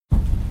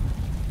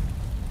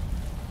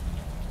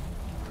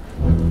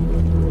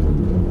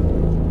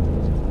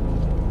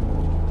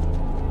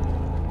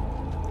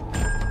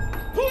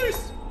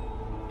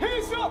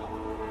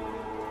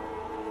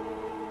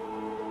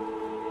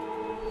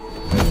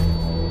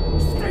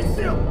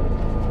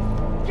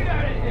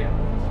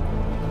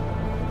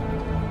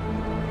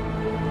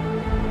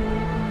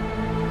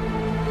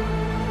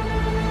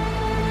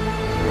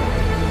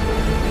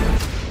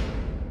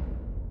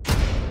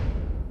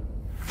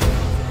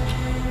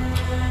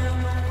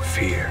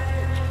Fear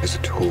is a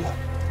tool.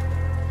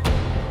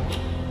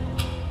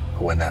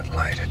 But when that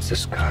light hits the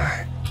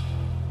sky,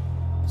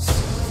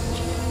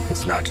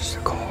 it's not just a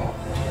call.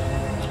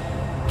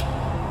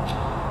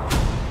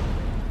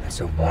 It's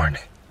a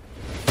warning.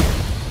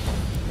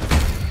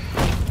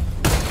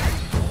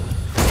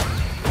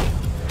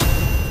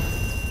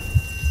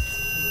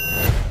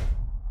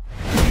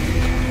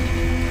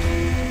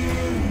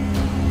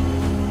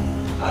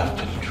 I've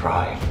been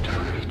trying to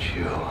reach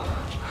you.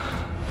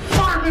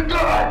 Find the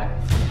gun!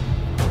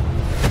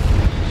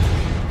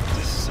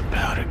 This is a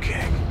powder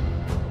keg,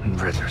 and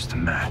Ritter's the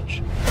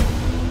match.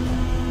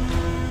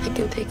 I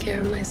can take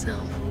care of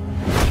myself.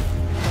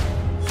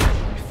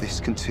 If this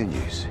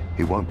continues,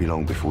 it won't be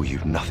long before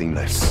you've nothing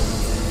left.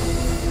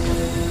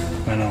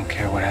 I don't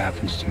care what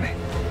happens to me.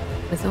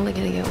 It's only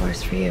gonna get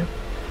worse for you.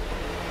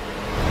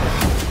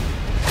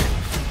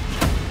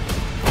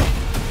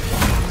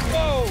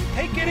 Whoa,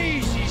 take it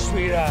easy,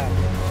 sweetheart.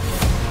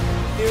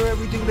 Hear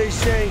everything they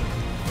say,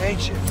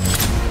 ain't you?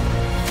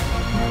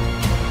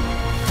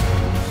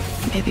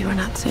 Maybe we're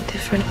not so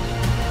different.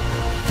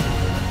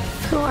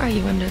 Who are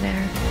you under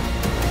there?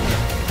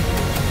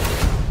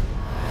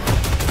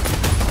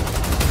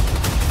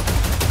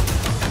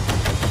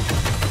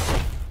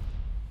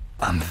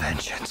 I'm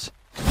vengeance.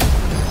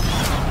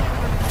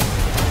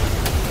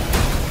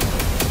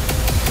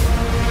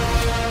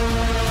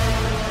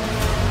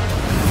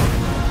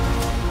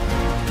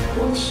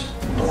 What's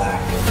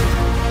black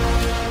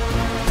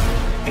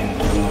and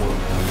blue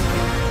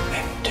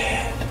and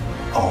dead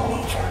all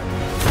over?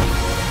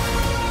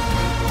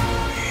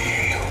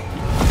 You.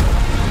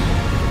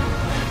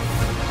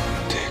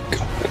 Dear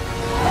God.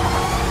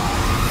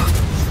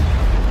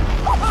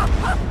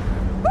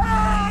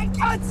 I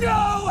got you!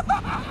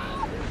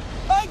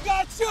 I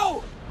got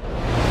you!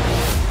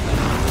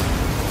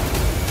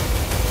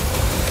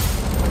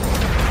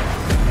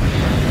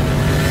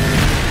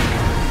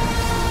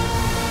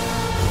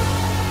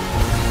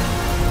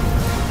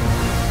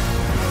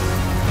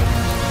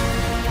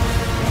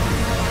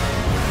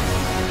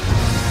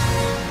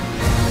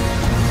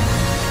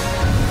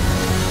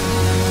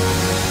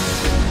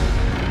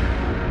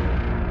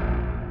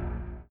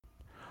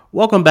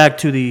 Welcome back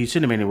to the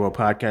Cinemania World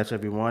Podcast,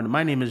 everyone.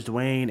 My name is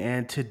Dwayne,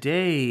 and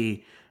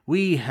today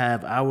we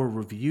have our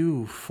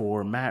review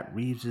for Matt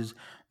Reeves'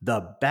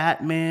 The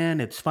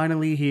Batman. It's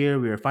finally here.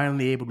 We are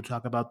finally able to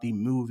talk about the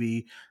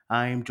movie.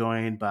 I am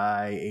joined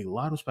by a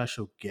lot of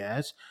special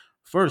guests.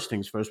 First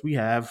things first, we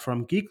have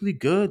from Geekly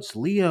Goods,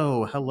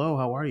 Leo. Hello,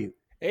 how are you?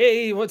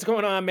 Hey, what's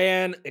going on,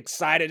 man?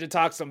 Excited to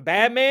talk some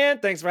Batman.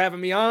 Thanks for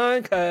having me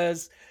on,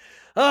 because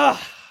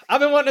I've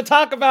been wanting to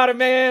talk about it,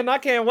 man. I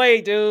can't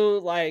wait,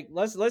 dude. Like,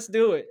 let's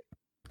do it.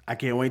 I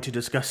can't wait to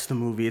discuss the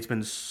movie. It's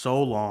been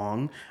so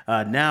long.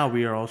 Now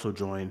we are also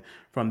joined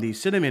from the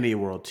Cinemania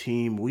World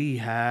team. We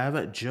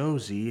have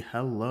Josie.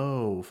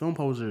 Hello. Film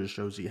Posers,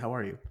 Josie. How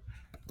are you?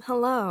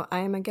 Hello, I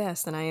am a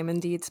guest and I am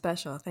indeed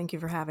special. Thank you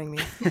for having me.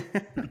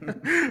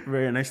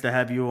 Very nice to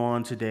have you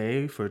on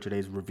today for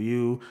today's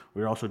review.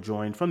 We're also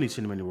joined from the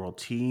Cinemania World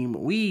team.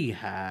 We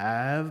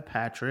have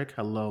Patrick.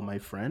 Hello, my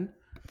friend.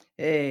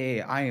 Hey,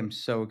 I am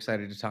so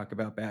excited to talk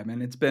about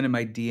Batman. It's been in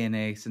my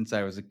DNA since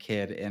I was a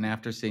kid, and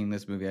after seeing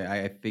this movie,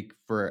 I think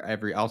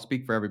I'll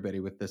speak for everybody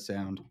with this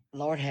sound.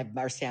 Lord have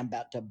mercy, I'm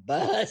about to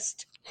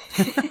bust.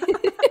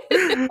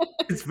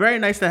 It's very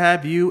nice to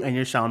have you and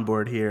your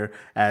soundboard here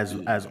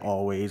as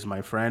always,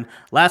 my friend.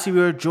 Lastly,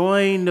 we are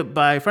joined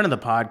by a friend of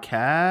the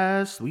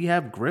podcast. We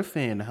have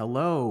Griffin.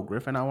 Hello,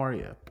 Griffin. How are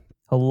you?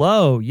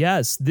 Hello.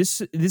 Yes,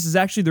 this is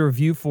actually the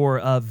review for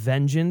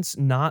Vengeance,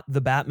 not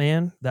the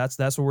Batman. That's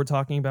what we're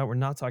talking about. We're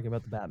not talking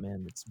about the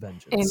Batman. It's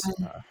Vengeance.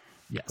 Amen.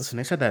 Yes. Listen,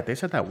 they said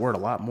that word a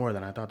lot more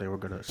than I thought they were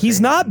going to say.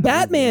 He's not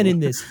Batman in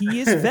this.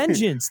 He is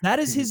Vengeance. That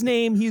is his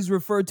name. He's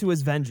referred to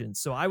as Vengeance.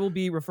 So I will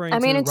be referring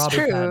to it's Robert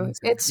true. Pattinson.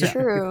 It's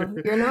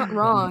true. You're not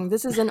wrong.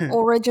 This is an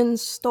origin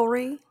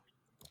story.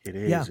 It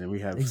is, Yeah, and we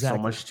have so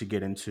exactly. much to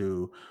get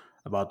into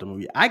about the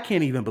movie. I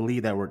can't even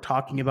believe that we're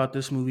talking about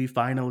this movie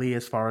finally,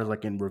 as far as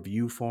like in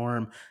review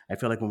form. I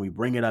feel like when we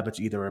bring it up, it's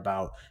either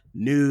about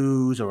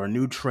news or a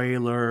new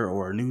trailer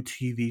or a new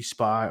TV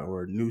spot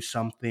or a new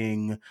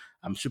something.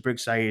 I'm super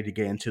excited to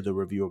get into the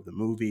review of the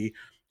movie.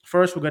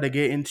 First, we're going to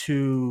get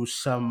into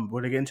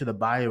the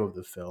bio of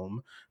the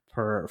film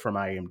from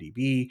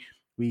IMDb.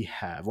 We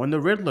have, when the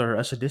Riddler,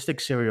 a sadistic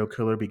serial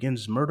killer,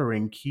 begins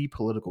murdering key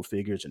political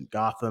figures in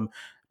Gotham,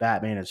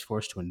 Batman is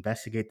forced to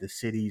investigate the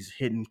city's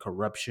hidden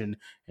corruption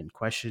and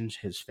questions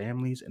his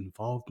family's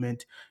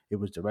involvement. It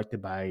was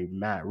directed by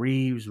Matt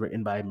Reeves,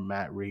 written by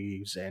Matt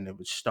Reeves, and it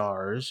was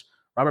stars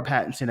Robert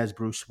Pattinson as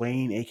Bruce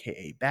Wayne,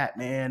 a.k.a.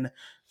 Batman,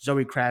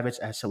 Zoe Kravitz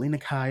as Selina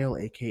Kyle,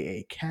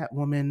 a.k.a.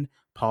 Catwoman,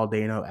 Paul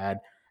Dano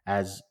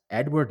as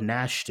Edward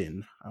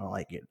Nashton. I don't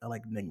like it. I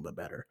like Nigma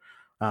better.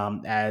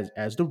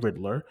 As the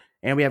Riddler.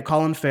 And we have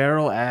Colin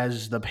Farrell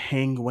as the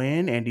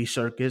Penguin, Andy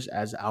Serkis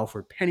as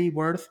Alfred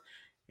Pennyworth,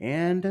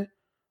 and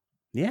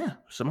yeah,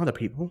 some other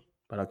people.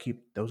 but I'll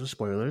keep those as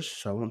spoilers,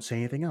 so I won't say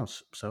anything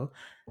else. So,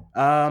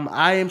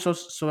 I am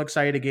so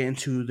excited to get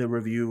into the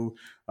review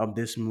of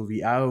this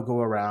movie. I will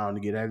go around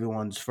and get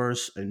everyone's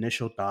first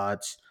initial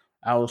thoughts.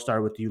 I will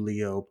start with you,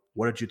 Leo.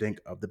 What did you think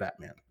of the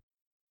Batman?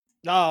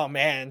 Oh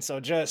man, so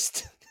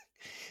just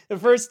the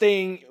first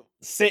thing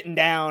sitting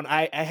down,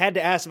 I had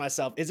to ask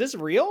myself, is this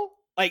real?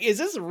 Like, is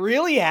this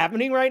really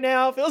happening right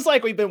now? It feels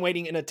like we've been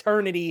waiting an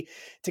eternity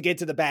to get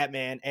to the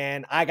Batman,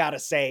 and I gotta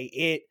say,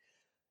 it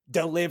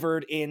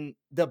delivered in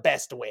the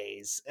best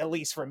ways, at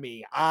least for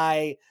me.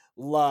 I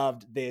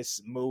loved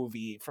this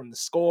movie, from the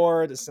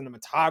score, the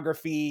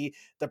cinematography,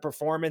 the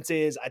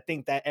performances. I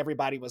think that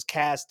everybody was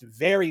cast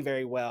very,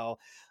 very well.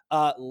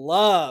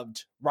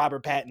 Loved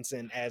Robert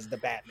Pattinson as the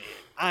Batman.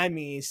 I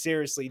mean,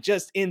 seriously,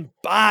 just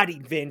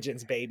embodied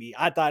vengeance, baby.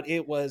 I thought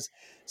it was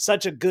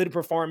such a good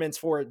performance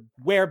for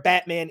where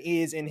Batman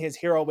is in his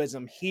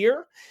heroism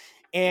here.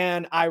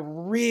 And I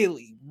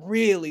really,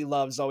 really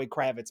love Zoe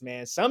Kravitz,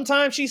 man.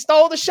 Sometimes she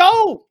stole the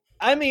show.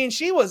 I mean,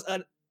 she was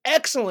an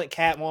excellent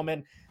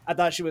Catwoman. I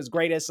thought she was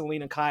great as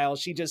Selena Kyle.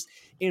 She just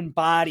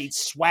embodied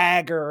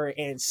swagger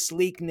and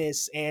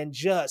sleekness and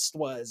just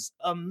was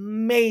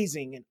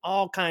amazing in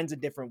all kinds of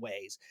different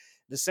ways.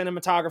 The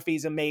cinematography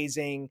is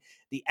amazing.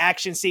 The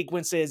action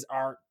sequences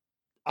are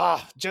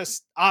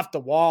just off the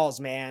walls,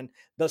 man.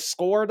 The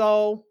score,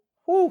 though,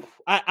 whew,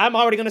 I'm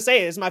already going to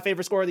say it's my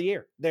favorite score of the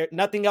year.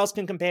 Nothing else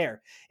can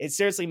compare. It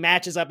seriously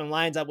matches up and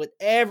lines up with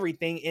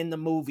everything in the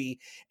movie.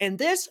 And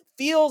this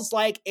feels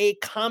like a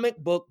comic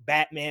book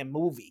Batman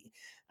movie.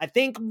 I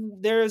think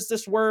there's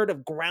this word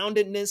of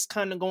groundedness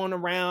kind of going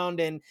around.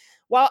 And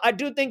while I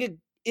do think it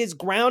is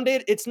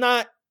grounded, it's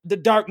not The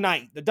Dark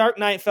Knight. The Dark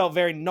Knight felt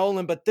very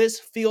Nolan, but this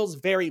feels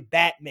very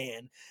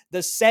Batman.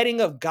 The setting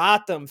of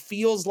Gotham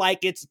feels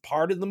like it's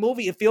part of the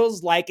movie. It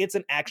feels like it's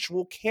an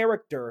actual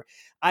character.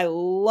 I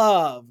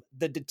love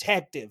the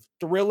detective,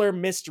 thriller,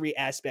 mystery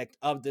aspect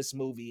of this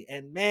movie.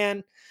 And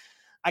man,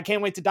 I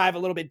can't wait to dive a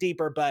little bit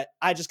deeper, but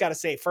I just got to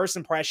say, first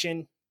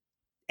impression,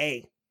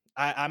 A.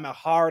 I'm a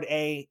hard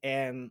A,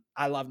 and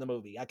I love the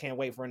movie. I can't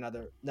wait for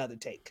another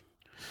take.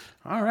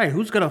 All right,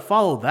 who's gonna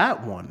follow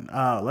that one?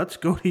 Let's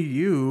go to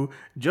you,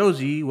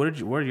 Josie. What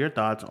are your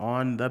thoughts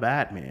on the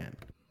Batman?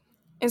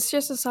 It's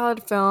just a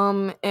solid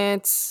film.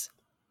 It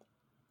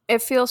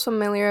feels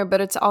familiar,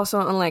 but it's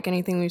also unlike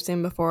anything we've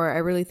seen before. I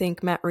really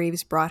think Matt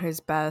Reeves brought his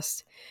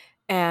best,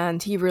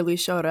 and he really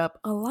showed up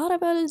a lot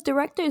about his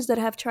directors that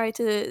have tried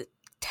to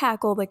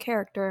tackle the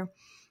character.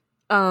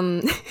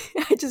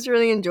 I just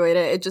really enjoyed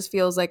it. It just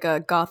feels like a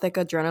gothic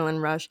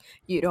adrenaline rush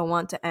you don't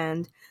want to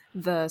end.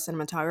 The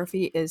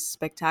cinematography is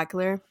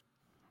spectacular.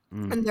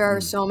 And there are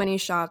so many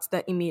shots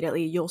that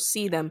immediately you'll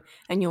see them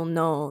and you'll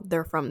know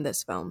they're from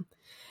this film.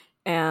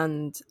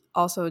 And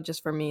also,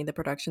 just for me, the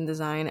production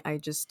design, I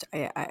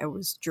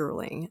was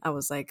drooling. I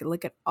was like,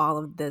 look at all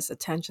of this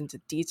attention to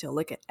detail.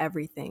 Look at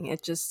everything.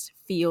 It just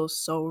feels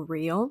so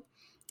real.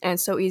 And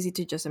it's so easy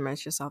to just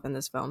immerse yourself in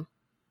this film.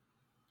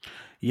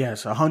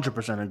 Yes,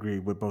 100% agree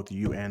with both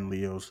you and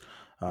Leo's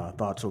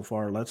thoughts so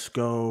far. Let's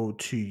go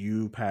to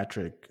you,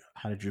 Patrick.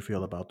 How did you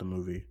feel about the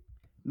movie?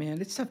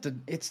 Man, it's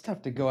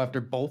tough to go after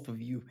both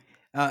of you.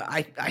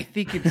 I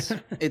think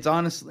it's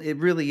honestly, it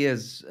really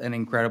is an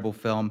incredible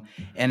film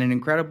and an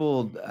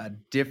incredible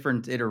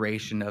different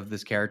iteration of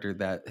this character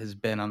that has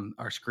been on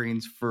our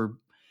screens for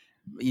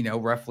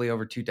roughly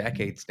over 2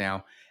 decades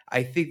now.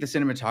 I think the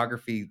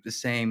cinematography, the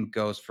same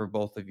goes for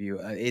both of you.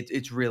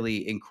 It's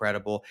really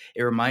incredible.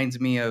 It reminds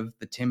me of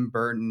the Tim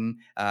Burton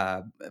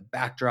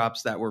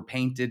backdrops that were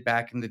painted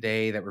back in the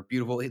day that were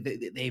beautiful.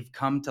 They've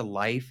come to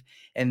life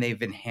and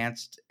they've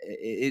enhanced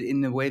it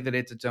in the way that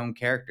it's its own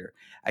character.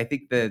 I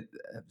think the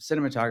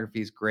cinematography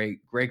is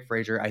great. Greg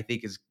Fraser, I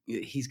think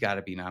he's got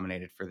to be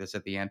nominated for this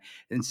at the end.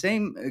 And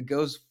same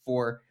goes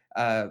for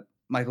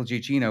Michael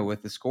Giacchino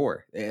with the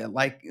score.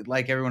 Like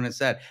everyone has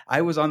said,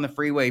 I was on the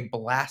freeway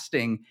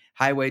blasting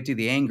Highway to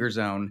the Anger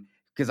Zone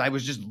because I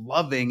was just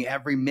loving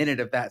every minute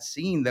of that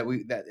scene that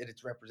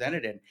it's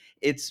represented in.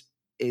 It's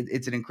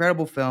an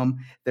incredible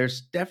film.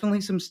 There's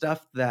definitely some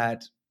stuff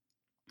that,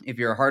 if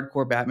you're a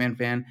hardcore Batman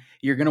fan,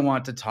 you're going to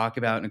want to talk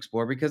about and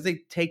explore because they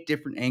take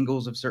different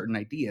angles of certain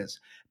ideas.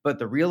 But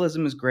the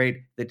realism is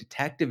great. The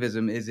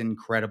detectivism is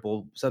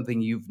incredible,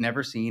 something you've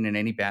never seen in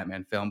any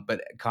Batman film,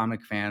 but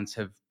comic fans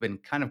have been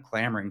kind of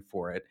clamoring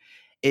for it.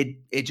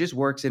 It just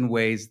works in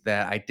ways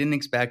that I didn't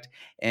expect,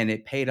 and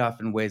it paid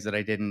off in ways that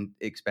I didn't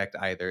expect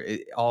either.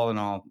 All in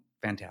all,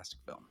 fantastic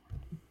film.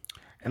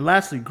 And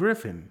lastly,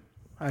 Griffin,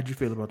 how did you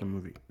feel about the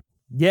movie?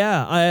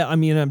 Yeah, I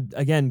mean, I'm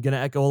again gonna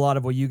echo a lot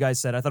of what you guys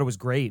said. I thought it was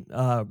great.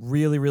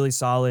 Really, really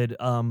solid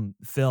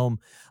film.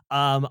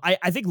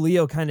 I think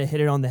Leo kind of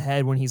hit it on the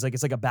head when he's like,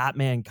 it's like a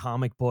Batman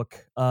comic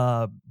book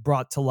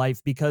brought to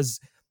life, because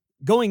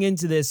going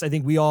into this, I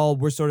think we all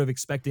were sort of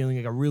expecting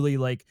like a really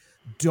like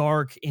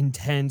dark,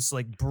 intense,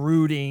 like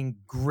brooding,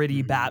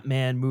 gritty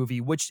Batman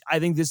movie, which I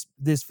think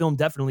this film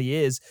definitely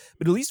is.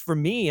 But at least for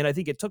me, and I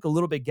think it took a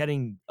little bit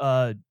getting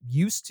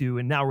used to,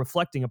 and now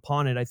reflecting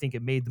upon it, I think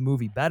it made the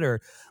movie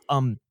better.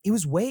 It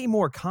was way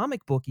more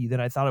comic booky than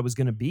I thought it was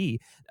going to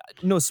be.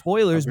 No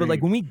spoilers, but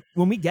like when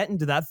we get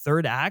into that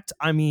third act,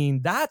 I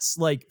mean, that's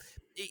like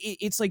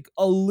it's like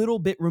a little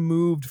bit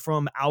removed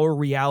from our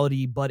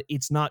reality, but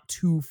it's not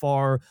too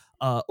far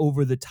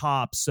over the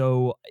top.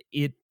 So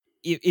it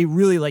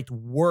really like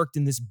worked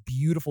in this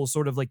beautiful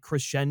sort of like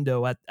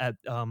crescendo at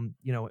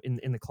you know,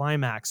 in the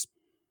climax.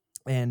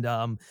 And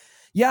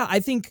yeah,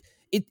 I think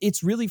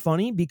it's really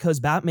funny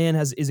because Batman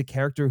is a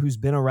character who's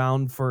been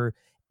around for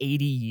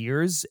 80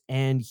 years,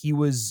 and he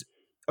was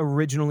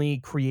originally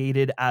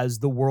created as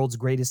the world's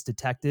greatest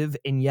detective,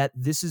 and yet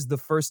this is the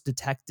first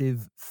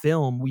detective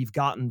film we've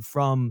gotten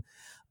from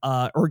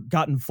or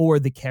gotten for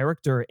the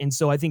character. And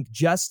so I think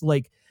just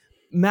like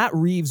Matt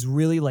Reeves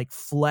really like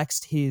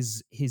flexed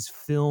his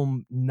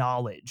film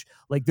knowledge.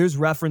 Like there's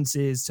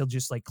references to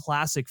just like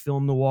classic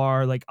film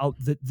noir, like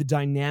the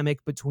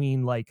dynamic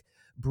between like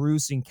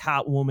Bruce and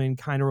Catwoman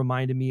kind of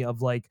reminded me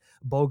of like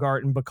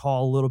Bogart and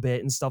Bacall a little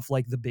bit, and stuff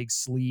like The Big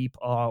Sleep,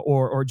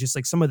 or just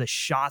like some of the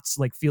shots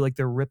like feel like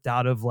they're ripped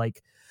out of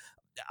like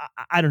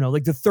I don't know,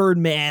 like The Third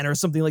Man or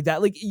something like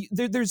that. Like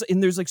there's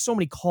like so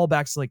many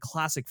callbacks to like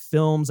classic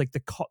films, like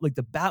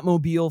the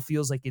Batmobile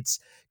feels like it's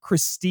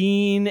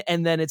Christine,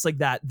 and then it's like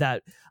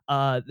that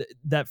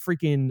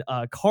freaking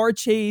car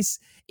chase.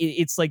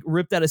 It's like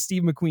ripped out of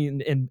Steve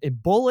McQueen and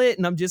Bullet,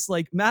 and I'm just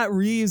like, Matt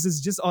Reeves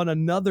is just on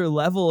another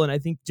level. And I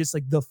think just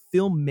like the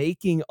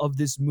filmmaking of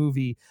this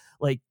movie,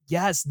 like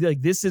yes,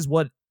 like this is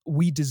what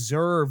we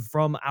deserve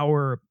from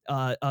our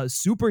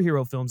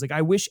superhero films. Like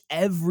I wish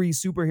every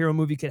superhero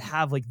movie could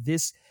have like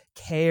this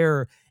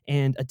care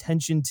and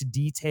attention to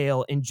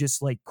detail and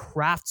just like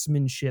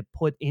craftsmanship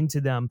put into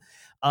them.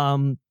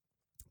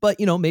 But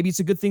you know, maybe it's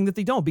a good thing that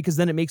they don't, because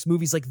then it makes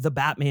movies like The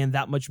Batman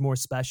that much more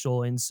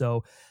special. And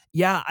so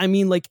yeah, I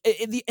mean, like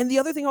the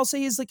other thing I'll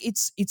say is like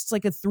it's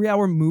like a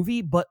 3-hour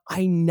movie, but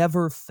I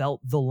never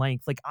felt the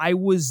length. Like I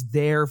was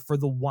there for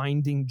the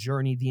winding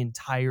journey the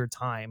entire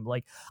time.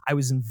 Like I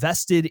was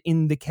invested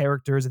in the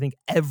characters. I think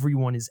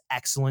everyone is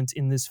excellent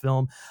in this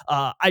film.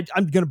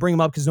 I'm gonna bring him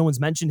up because no one's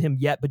mentioned him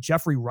yet, but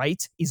Jeffrey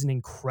Wright is an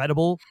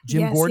incredible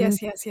Jim Gordon.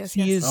 Yes.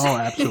 He is. Oh,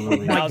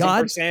 absolutely. My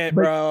God,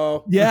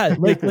 bro. Yeah,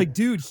 like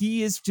dude,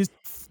 he's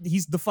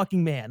the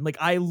fucking man. Like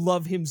I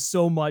love him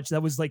so much.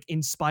 That was like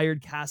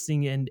inspired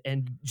casting,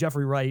 and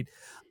Jeffrey Wright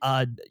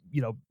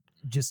you know,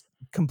 just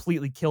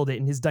completely killed it.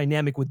 And his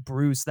dynamic with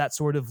Bruce, that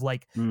sort of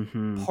like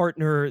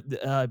partner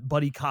not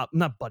buddy cop,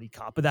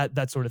 but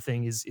that sort of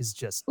thing is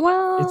just,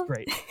 it's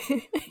great.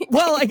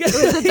 Well, I guess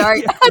it was a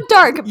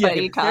dark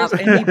buddy cop.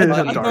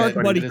 Dark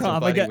buddy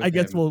cop. I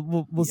guess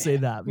we'll say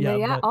that.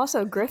 Yeah.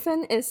 Also,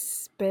 Griffin is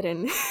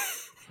spitting.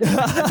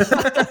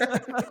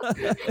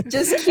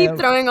 Just keep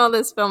throwing all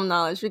this film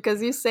knowledge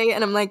because you say it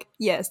and I'm like,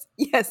 yes,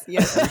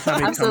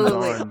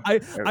 absolutely. I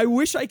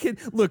wish I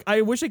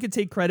could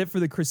take credit for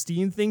the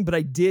Christine thing, but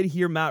I did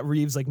hear Matt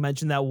Reeves like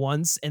mention that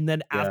once, and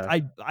then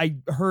after I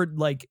heard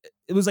like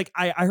it was like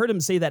I heard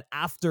him say that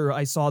after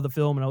I saw the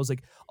film, and I was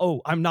like,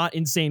 oh, I'm not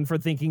insane for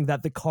thinking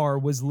that the car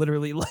was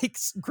literally like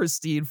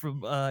Christine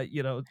from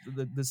you know,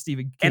 the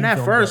Stephen King and at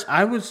film, first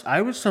I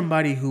was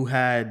somebody who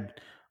had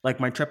like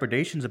my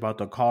trepidations about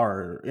the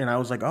car, and I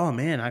was like, oh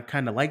man, I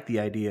kind of like the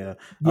idea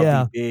of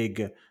the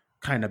big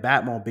kind of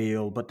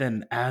Batmobile. But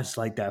then as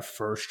like that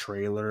first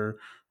trailer,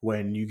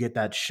 when you get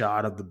that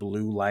shot of the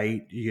blue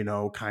light, you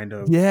know, kind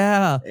of,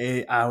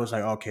 I was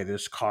like, okay,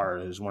 this car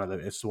is one of the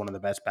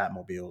best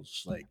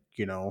Batmobiles, like,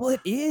 you know. Well,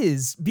 it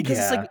is, because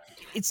it's like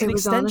it's an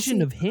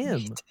extension of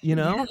him, you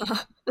know.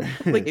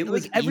 Like it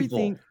was like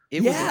everything.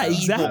 It was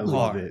exactly. I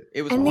loved it.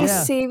 It was and awesome. they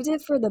saved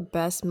it for the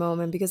best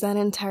moment, because that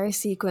entire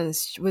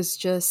sequence was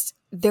just,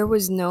 there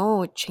was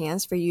no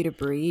chance for you to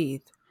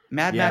breathe.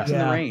 Mad Max in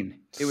the rain.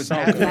 It was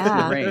Mad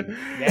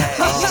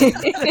Max in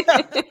the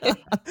rain.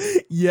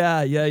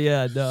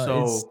 Yeah. No,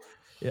 so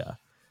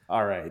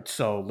all right.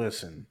 So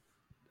listen,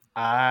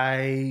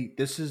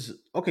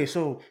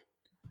 so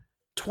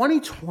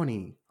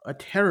 2020, a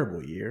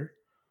terrible year,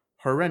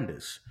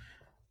 horrendous.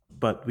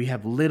 But we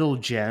have little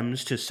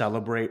gems to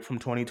celebrate from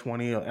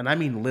 2020, and I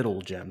mean little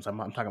gems. I'm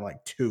talking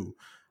like two,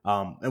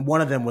 and one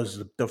of them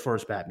was the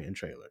first Batman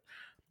trailer.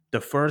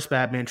 The first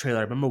Batman trailer,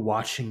 I remember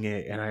watching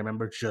it, and I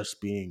remember just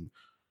being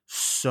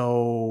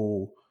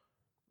so,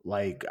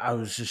 like, I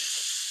was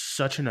just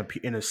such in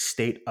a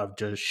state of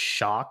just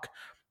shock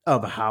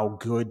of how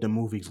good the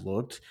movies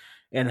looked.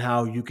 And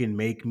how you can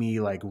make me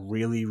like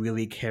really,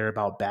 really care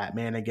about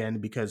Batman again,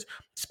 because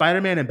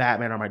Spider-Man and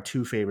Batman are my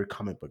two favorite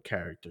comic book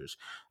characters.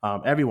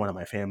 Everyone in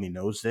my family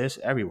knows this.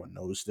 Everyone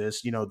knows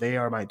this. You know, they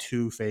are my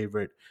two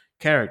favorite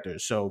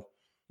characters. So,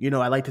 you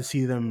know, I like to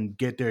see them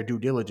get their due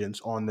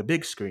diligence on the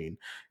big screen.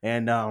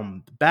 And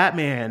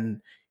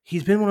Batman,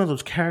 he's been one of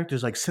those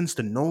characters like since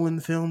the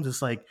Nolan films.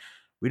 It's like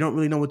we don't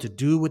really know what to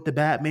do with the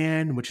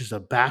Batman, which is a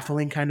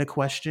baffling kind of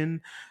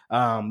question.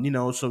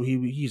 So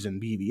he's in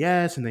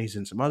BVS and then he's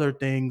in some other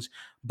things,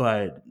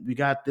 but we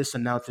got this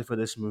announcement for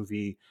this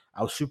movie.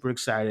 I was super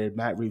excited.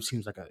 Matt Reeves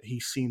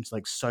seems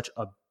like such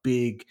a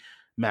big,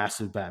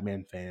 massive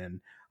Batman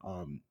fan.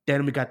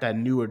 Then we got that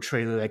newer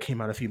trailer that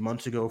came out a few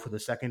months ago for the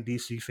second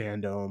DC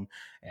Fandom,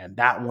 and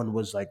that one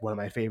was like one of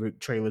my favorite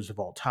trailers of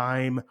all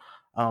time.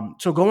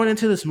 So going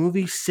into this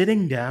movie,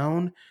 sitting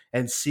down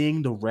and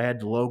seeing the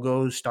red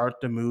logos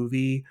start the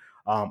movie,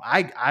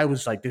 I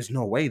was like, "There's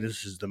no way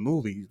this is the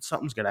movie.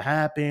 Something's gonna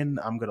happen.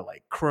 I'm gonna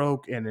like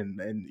croak and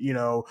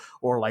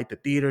or like the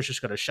theater's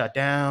just gonna shut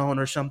down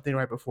or something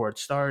right before it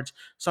starts.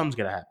 Something's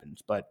gonna happen."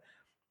 But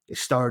it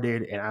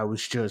started, and I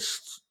was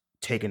just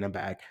taken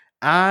aback.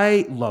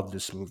 I love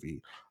this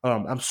movie.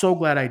 I'm so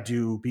glad I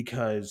do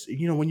because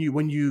when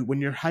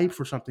you're hyped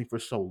for something for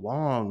so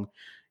long,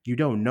 you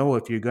don't know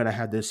if you're gonna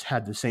have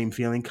the same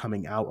feeling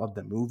coming out of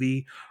the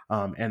movie.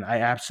 And I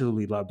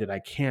absolutely loved it. I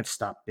can't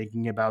stop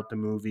thinking about the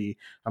movie.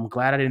 I'm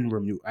glad I didn't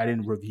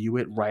review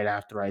it right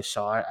after I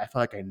saw it. I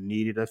felt like I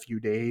needed a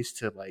few days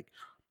to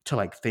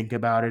think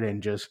about it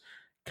and just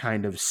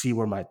kind of see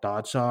where my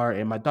thoughts are,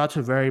 and my thoughts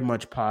are very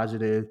much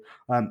positive.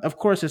 Of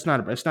course, it's not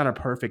a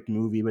perfect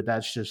movie, but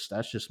that's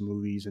just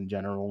movies in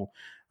general.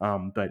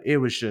 But it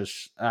was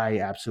just I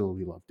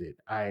absolutely loved it.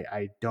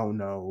 I don't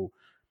know,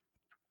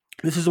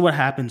 this is what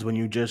happens when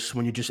you're just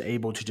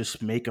able to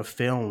just make a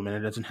film and it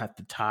doesn't have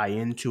to tie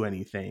into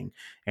anything,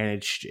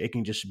 and it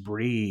can just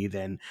breathe,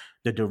 and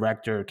the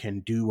director can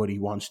do what he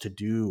wants to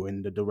do,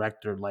 and the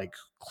director like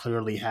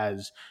clearly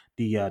has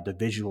the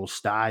visual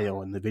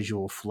style and the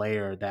visual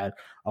flair that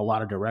a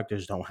lot of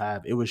directors don't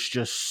have. It was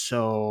just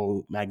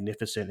so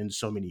magnificent in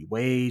so many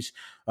ways.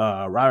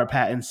 Robert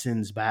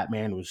Pattinson's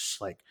Batman was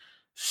like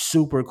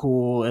super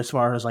cool as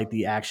far as like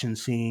the action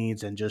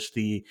scenes and just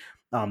the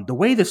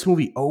way this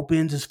movie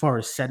opens as far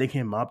as setting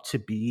him up to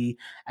be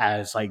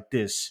as like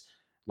this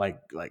like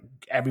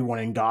everyone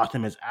in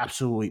Gotham is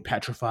absolutely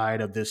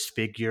petrified of this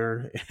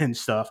figure and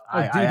stuff.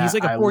 Oh, dude, he's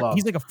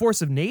like a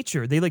force of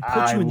nature. They like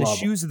put you in the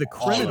shoes of the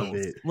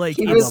criminals. Like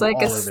he was like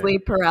a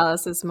sleep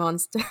paralysis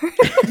monster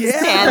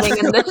standing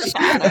in the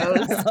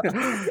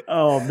shadows.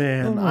 Oh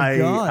man, Oh my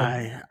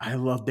God. I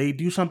love they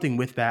do something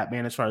with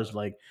Batman as far as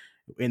like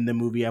in the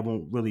movie. I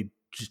won't really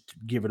just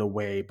give it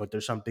away, but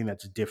there's something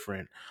that's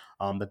different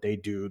that they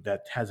do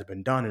that hasn't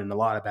been done in a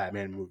lot of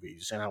Batman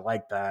movies, and I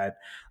like that.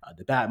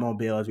 The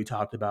Batmobile, as we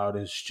talked about,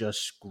 is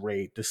just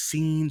great. The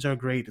scenes are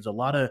great. It's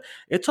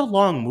a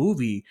long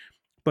movie,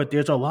 but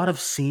there's a lot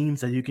of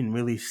scenes that you can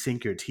really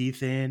sink your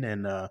teeth in.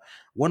 And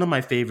one of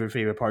my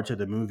favorite parts of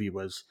the movie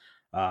was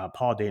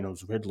Paul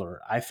Dano's Riddler.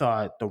 I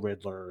thought the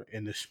Riddler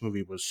in this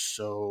movie was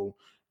so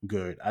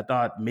good. I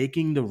thought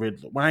making the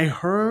Riddler, when I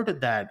heard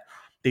that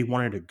they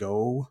wanted to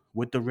go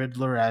with the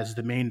Riddler as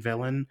the main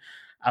villain,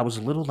 I was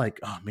a little like,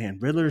 oh man,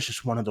 Riddler is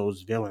just one of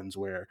those villains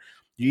where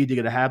you either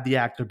gonna have the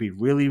actor be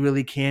really,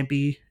 really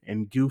campy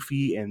and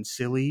goofy and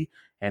silly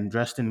and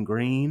dressed in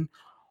green,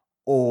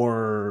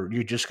 or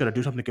you're just going to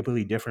do something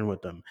completely different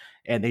with them.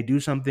 And they do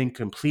something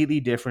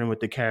completely different with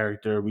the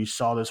character. We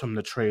saw this from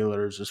the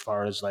trailers as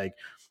far as like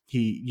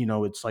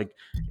it's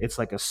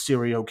like a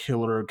serial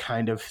killer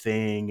kind of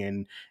thing,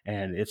 and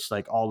it's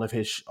like all of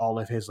his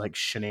like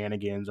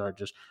shenanigans are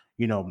just,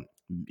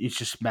 it's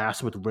just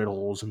masked with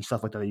riddles and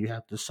stuff like that you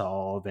have to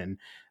solve. And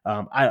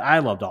I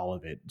loved all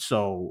of it.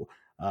 So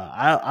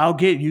I'll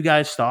get you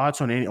guys'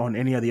 thoughts on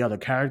any of the other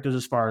characters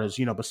as far as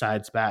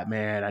besides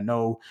Batman. I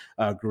know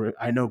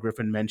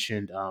Griffin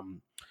mentioned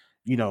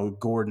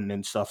Gordon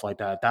and stuff like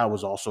that. That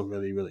was also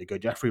really, really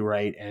good. Jeffrey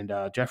Wright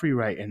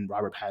and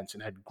Robert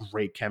Pattinson had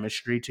great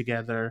chemistry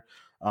together.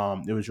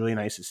 It was really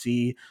nice to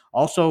see.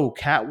 Also,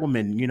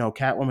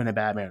 Catwoman and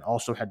Batman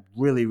also had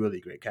really, really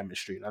great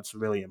chemistry. That's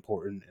really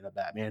important in a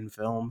Batman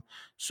film.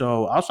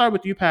 So I'll start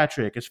with you,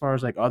 Patrick, as far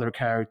as like other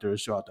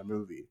characters throughout the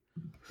movie.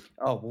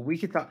 Oh, well, we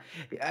could talk.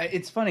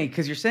 It's funny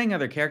because you're saying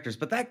other characters,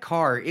 but that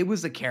car, it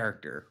was a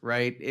character,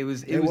 right? It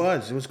was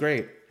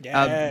great.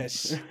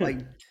 Yes. Like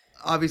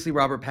obviously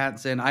Robert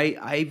Pattinson,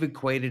 I've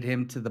equated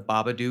him to the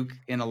Babadook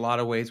in a lot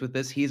of ways with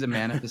this. He's a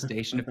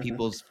manifestation of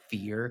people's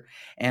fear,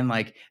 and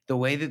like the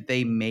way that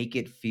they make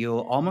it feel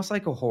almost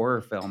like a horror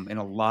film in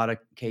a lot of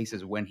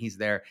cases when he's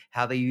there.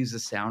 How they use the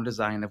sound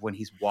design of when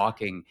he's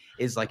walking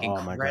is like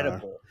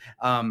incredible.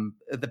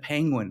 The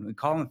Penguin,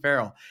 Colin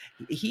Farrell,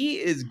 he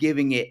is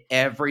giving it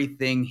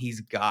everything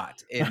he's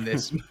got in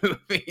this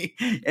movie.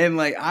 And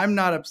like I'm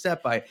not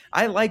upset by it.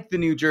 I like the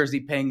New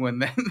Jersey Penguin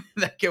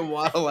that can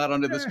waddle out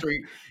onto the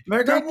street.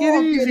 Take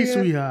it easy,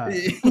 sweetheart.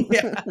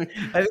 Yeah,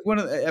 I think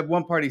at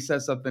one part he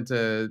says something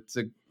to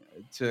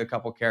a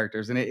couple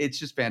characters, and it's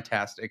just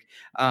fantastic.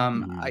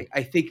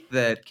 I think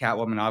that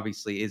Catwoman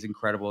obviously is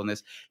incredible in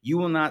this. You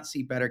will not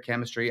see better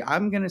chemistry.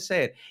 I'm gonna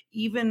say it.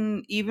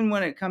 Even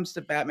when it comes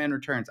to Batman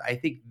Returns, I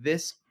think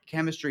this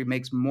chemistry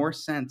makes more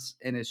sense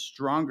and is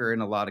stronger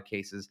in a lot of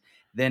cases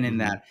than in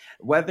that.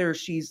 Whether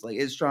she's like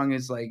as strong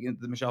as like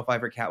the Michelle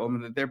Pfeiffer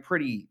Catwoman, that they're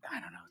pretty. I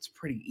don't know. It's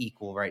pretty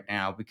equal right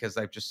now because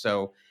I'm just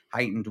so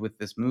heightened with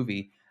this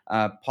movie.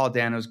 Paul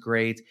Dano's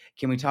great.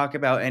 Can we talk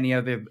about any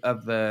other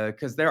of the,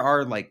 because there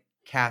are like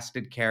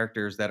casted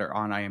characters that are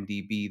on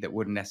IMDb that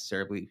wouldn't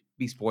necessarily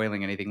be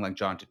spoiling anything, like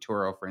John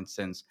Turturro, for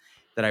instance,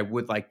 that I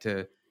would like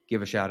to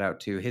give a shout out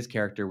to. His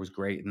character was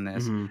great in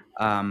this.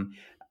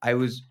 I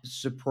was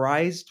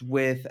surprised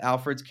with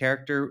Alfred's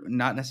character,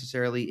 not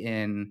necessarily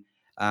in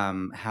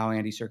how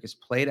Andy Serkis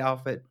played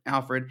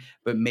Alfred,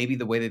 but maybe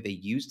the way that they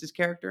used his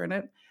character in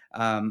it.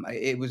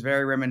 It was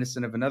very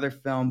reminiscent of another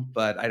film,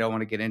 but I don't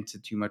want to get into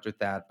too much with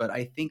that. But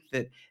I think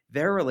that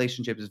their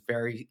relationship is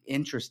very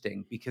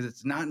interesting because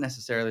it's not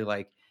necessarily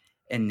like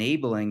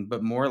enabling,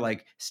 but more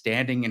like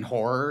standing in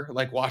horror,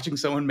 like watching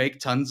someone make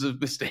tons of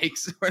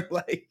mistakes. Or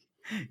like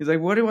he's like,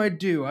 "What do I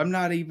do? I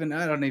don't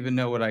even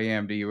know what I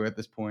am to you at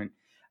this point."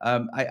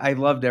 I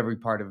loved every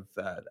part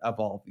of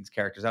all of these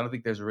characters. I don't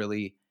think there's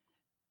really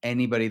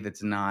anybody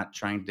that's not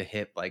trying to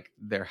hit like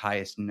their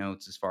highest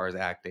notes as far as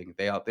acting.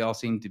 They all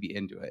seem to be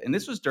into it. And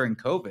this was during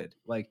COVID,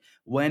 like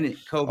when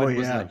COVID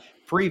was like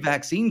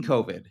pre-vaccine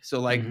COVID. So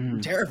like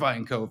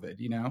terrifying COVID,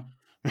 you know?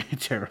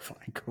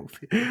 Terrifying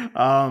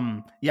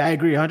COVID. Yeah, I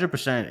agree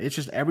 100%. It's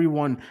just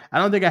everyone. I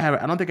don't think I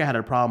had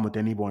a problem with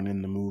anyone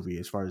in the movie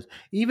as far as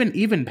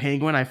even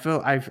Penguin. I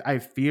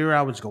fear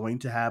I was going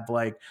to have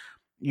like,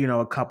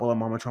 a couple of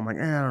moments where I'm like,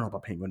 I don't know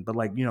about Penguin, but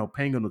like,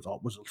 Penguin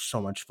was so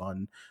much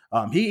fun.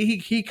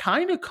 He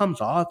kind of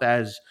comes off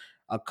as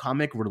a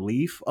comic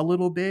relief a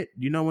little bit,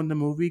 in the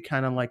movie,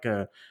 kind of like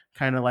a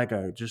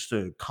just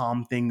to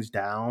calm things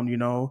down.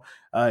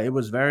 It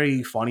was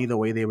very funny the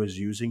way they was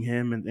using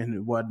him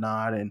and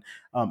whatnot, and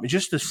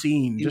just the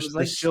scene. He just was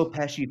like this, Joe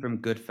Pesci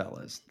from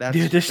Goodfellas. That's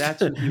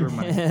what he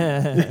reminds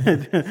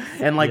me.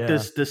 And like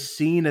the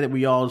scene that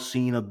we all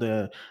seen of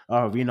the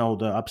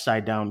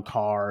upside down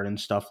car and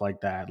stuff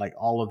like that. Like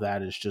all of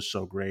that is just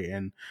so great,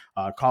 and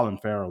Colin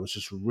Farrell was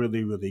just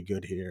really really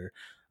good here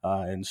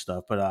and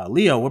stuff. But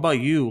Leo, what about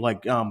you?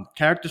 Like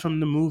characters from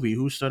the movie,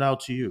 who stood out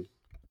to you?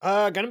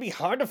 Gonna be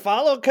hard to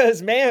follow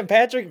because, man,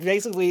 Patrick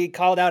basically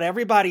called out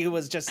everybody who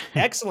was just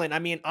excellent. I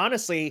mean,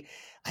 honestly,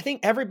 I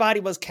think everybody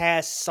was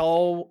cast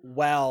so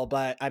well,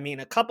 but I mean,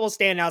 a couple of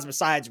standouts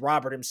besides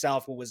Robert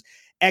himself, who was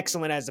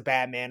excellent as a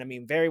Batman. I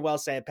mean, very well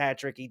said,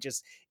 Patrick. He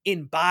just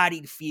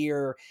embodied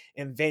fear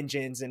and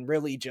vengeance, and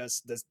really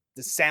just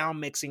the sound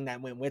mixing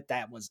that went with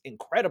that was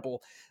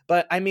incredible.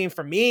 But I mean,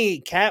 for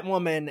me,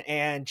 Catwoman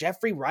and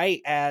Jeffrey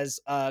Wright as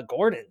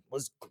Gordon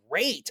was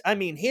great. I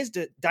mean, his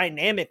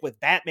dynamic with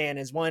Batman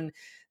is one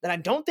that I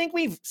don't think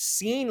we've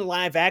seen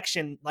live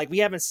action. Like, we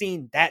haven't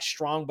seen that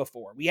strong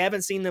before. We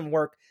haven't seen them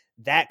work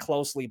that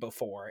closely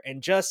before.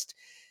 And just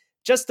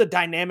the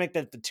dynamic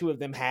that the two of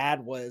them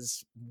had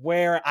was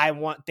where I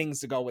want things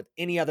to go with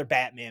any other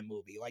Batman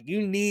movie. Like,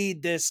 you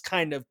need this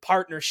kind of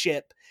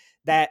partnership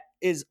that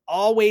is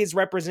always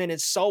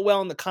represented so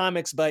well in the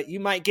comics, but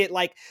you might get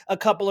like a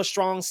couple of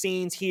strong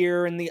scenes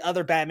here in the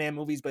other Batman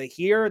movies, but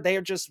here they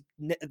are just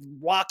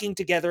walking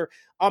together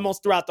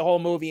almost throughout the whole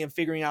movie and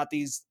figuring out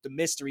the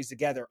mysteries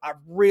together. I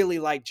really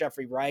like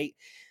Jeffrey Wright,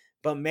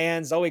 but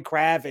man, Zoe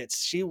Kravitz,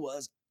 she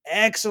was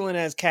excellent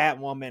as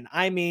Catwoman.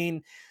 I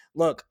mean,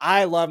 look,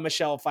 I love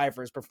Michelle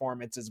Pfeiffer's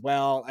performance as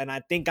well, and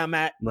I think I'm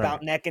at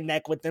about neck and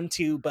neck with them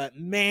too. But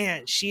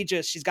man,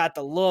 she's got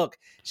the look,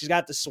 she's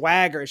got the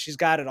swagger, she's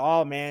got it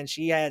all, man.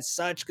 She had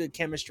such good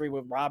chemistry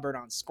with Robert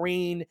on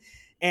screen,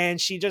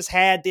 and she just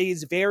had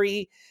these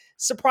very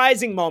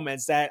surprising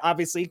moments that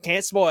obviously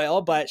can't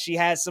spoil, but she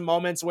had some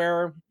moments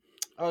where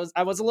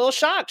I was a little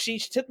shocked. She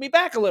took me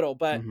back a little,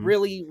 but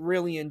really,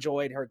 really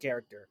enjoyed her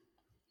character.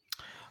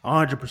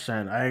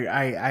 100%.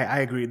 I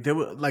agree. There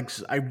were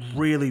I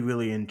really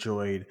really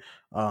enjoyed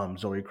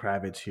Zoe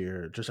Kravitz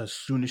here. Just as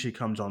soon as she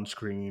comes on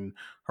screen,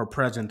 her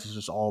presence is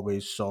just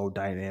always so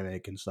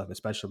dynamic and stuff,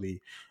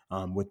 especially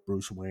with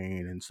Bruce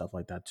Wayne and stuff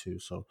like that too.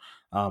 So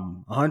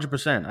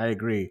 100%, I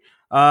agree.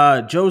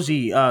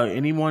 Josie,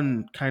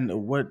 anyone kind of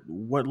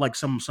what like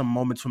some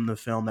moments from the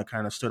film that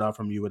kind of stood out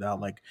from you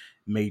without like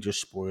major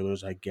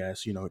spoilers, I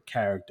guess,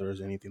 characters,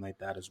 anything like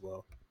that as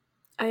well?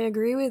 I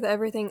agree with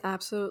everything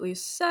absolutely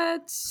said.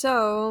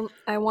 So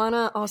I want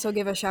to also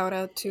give a shout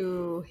out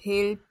to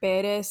Gil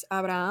Perez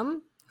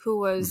Abraham, who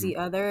was the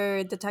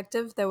other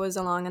detective that was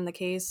along in the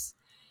case.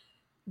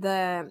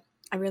 I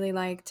really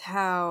liked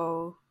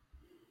how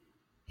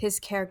his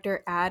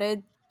character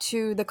added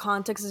to the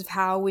context of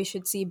how we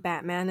should see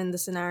Batman in the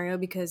scenario,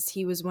 because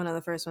he was one of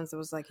the first ones that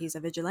was like, he's a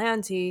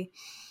vigilante,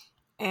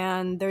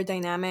 and their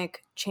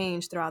dynamic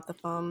changed throughout the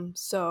film.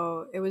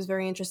 So it was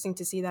very interesting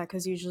to see that,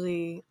 because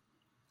usually,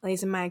 at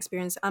least in my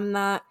experience, I'm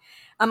a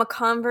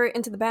convert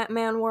into the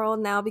Batman world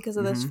now because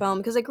of this film,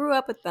 because I grew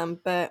up with them,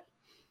 but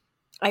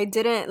I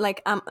didn't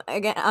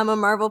I'm a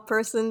Marvel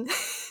person.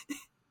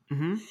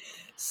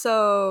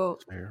 So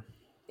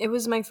it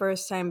was my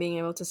first time being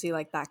able to see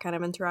like that kind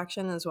of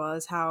interaction, as well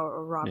as how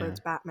Robert's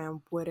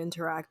Batman would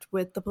interact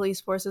with the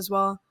police force as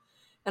well.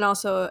 And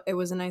also it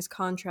was a nice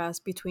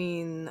contrast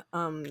between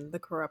the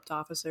corrupt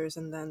officers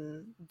and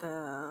then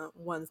the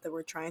ones that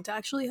were trying to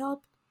actually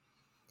help,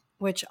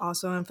 which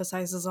also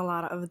emphasizes a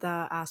lot of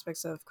the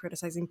aspects of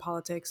criticizing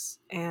politics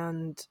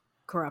and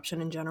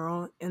corruption in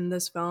general in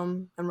this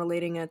film and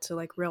relating it to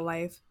like real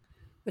life,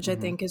 which I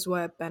think is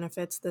what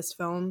benefits this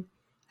film,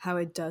 how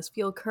it does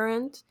feel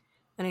current.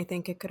 And I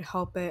think it could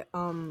help it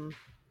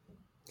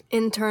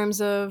in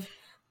terms of,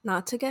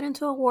 not to get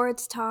into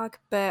awards talk,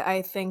 but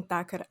I think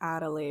that could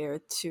add a layer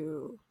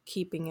to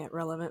keeping it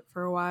relevant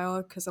for a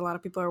while, because a lot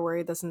of people are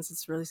worried that since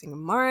it's releasing in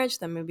March,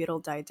 then maybe it'll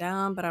die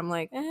down. But I'm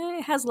like,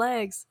 it has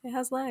legs. It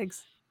has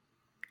legs.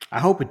 I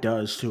hope it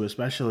does too,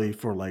 especially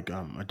for like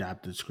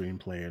adapted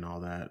screenplay and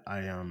all that.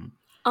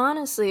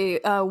 Honestly,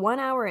 1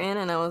 hour in,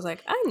 and I was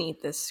like, I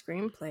need this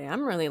screenplay.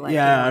 I'm really liking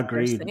Yeah, what they're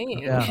agreed. saying.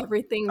 Yeah.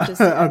 Everything,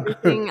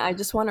 I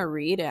just want to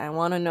read it. I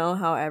want to know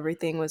how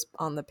everything was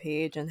on the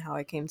page and how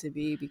it came to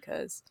be,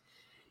 because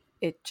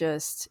it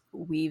just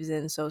weaves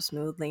in so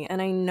smoothly.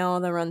 And I know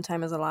the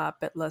runtime is a lot,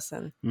 but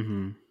listen,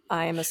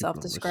 I am a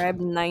self-described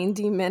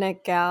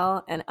 90-minute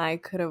gal, and I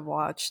could have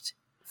watched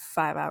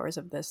 5 hours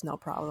of this, no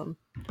problem.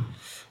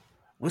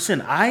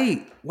 Listen,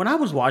 when I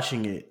was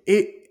watching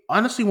it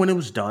honestly, when it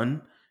was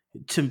done,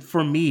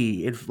 for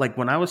me, it's like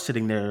when I was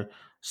sitting there,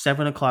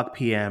 7:00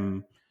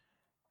 p.m.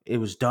 It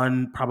was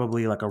done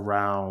probably like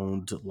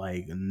around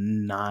like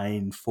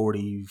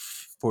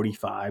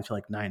 9:45 to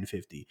like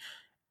 9:50.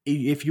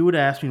 If you would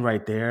ask me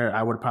right there,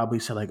 I would probably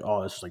say like,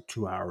 oh, it's like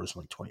 2 hours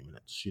and like 20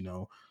 minutes,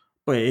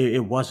 But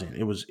it wasn't.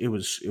 It was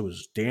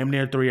damn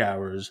near 3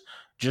 hours,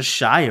 just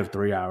shy of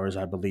 3 hours,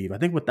 I believe. I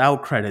think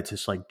without credits,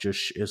 it's like 2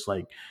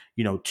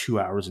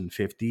 hours and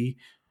 50.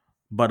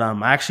 But I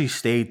actually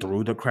stayed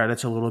through the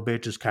credits a little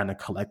bit, just kind of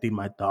collecting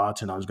my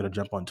thoughts, and I was gonna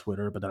jump on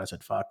Twitter, but then I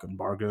said fuck,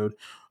 embargoed,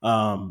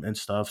 and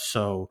stuff.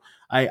 So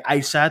I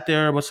sat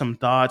there with some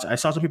thoughts. I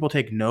saw some people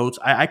take notes.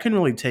 I couldn't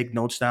really take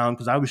notes down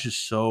because I was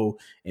just so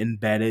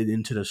embedded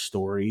into the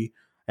story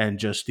and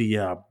just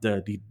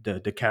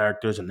the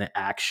characters and the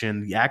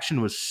action. The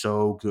action was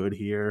so good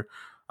here,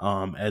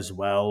 as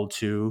well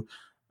too.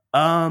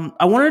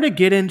 I wanted to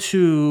get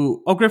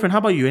into. Oh, Griffin, how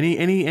about you?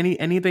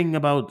 Anything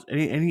about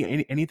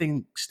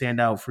anything stand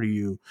out for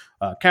you,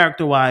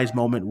 character wise,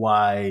 moment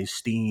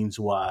wise, themes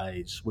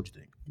wise? What'd you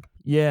think?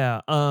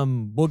 Yeah.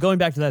 Well, going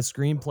back to that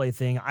screenplay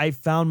thing, I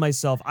found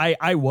myself,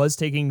 I was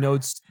taking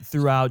notes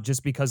throughout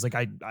just because like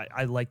I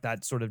like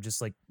that sort of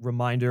just like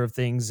reminder of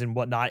things and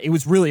whatnot. It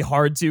was really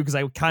hard to, because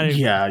I kind of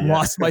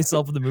lost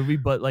myself in the movie,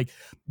 but like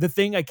the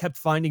thing I kept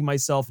finding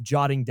myself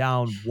jotting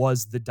down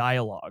was the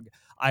dialogue.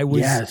 I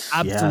was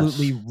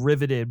absolutely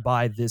riveted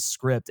by this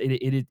script.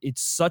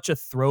 It's such a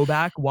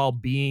throwback while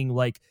being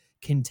like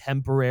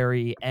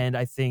contemporary, and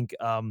I think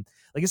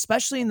like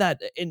especially in that,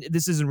 and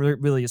this isn't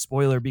really a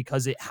spoiler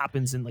because it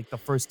happens in like the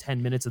first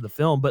 10 minutes of the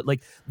film, but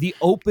like the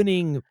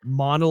opening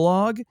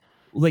monologue,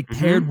 like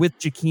paired with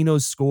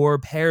Giacchino's score,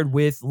 paired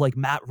with like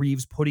Matt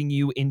Reeves putting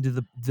you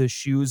into the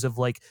shoes of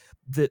like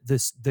the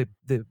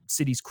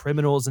city's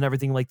criminals and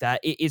everything like that.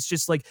 It's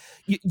just like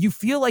you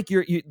feel like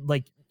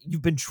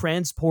you've been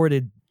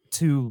transported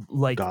to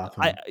like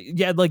Gotham.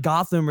 like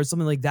Gotham or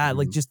something like that.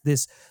 Like just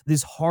this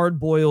hard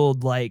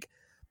boiled like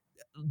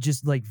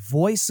just like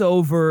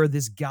voiceover,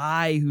 this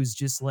guy who's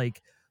just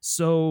like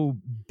so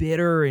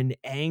bitter and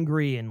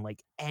angry and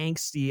like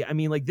angsty. I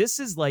mean, like this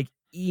is like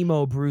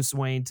emo Bruce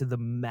Wayne to the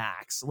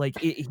max. Like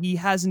he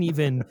hasn't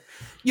even,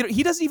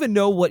 he doesn't even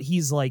know what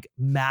he's like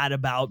mad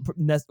about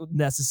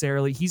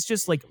necessarily. He's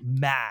just like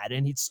mad,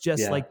 and it's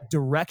just like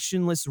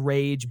directionless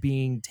rage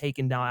being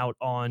taken out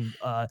on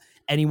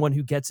anyone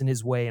who gets in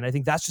his way. And I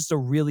think that's just a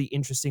really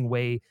interesting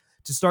way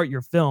to start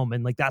your film,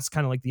 and like that's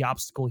kind of like the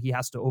obstacle he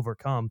has to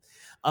overcome.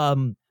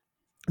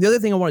 The other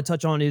thing I want to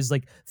touch on is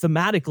like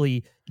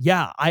thematically,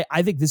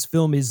 I think this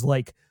film is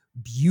like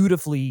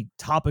beautifully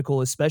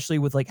topical, especially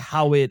with like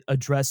how it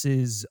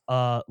addresses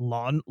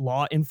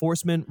law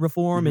enforcement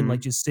reform and like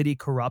just city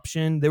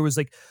corruption. There was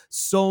like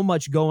so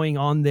much going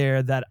on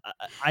there that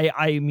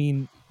I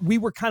mean, we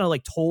were kind of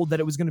like told that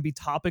it was going to be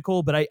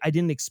topical, but I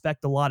didn't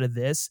expect a lot of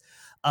this,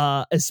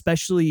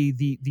 especially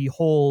the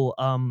whole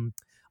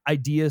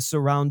idea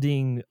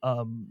surrounding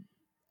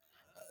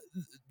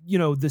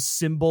the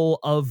symbol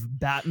of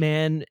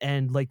Batman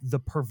and like the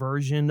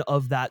perversion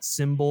of that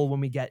symbol when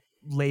we get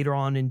later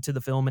on into the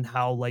film, and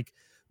how like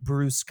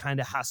Bruce kind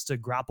of has to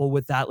grapple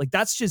with that. Like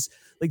that's just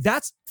like,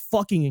 that's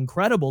fucking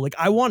incredible. Like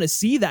I want to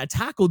see that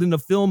tackled in a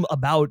film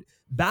about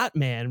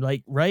Batman,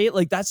 like, right?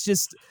 Like that's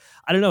just,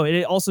 I don't know.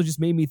 It also just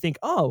made me think,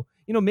 oh,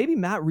 maybe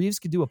Matt Reeves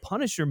could do a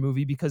Punisher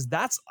movie, because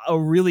that's a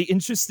really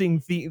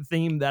interesting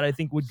theme that I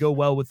think would go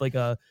well with like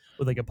a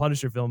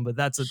Punisher film. But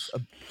that's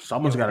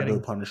someone's got to do a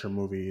Punisher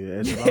movie.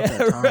 It's about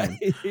that time. Right.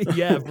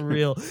 Yeah, for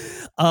real.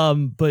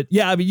 But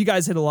yeah, I mean, you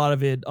guys hit a lot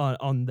of it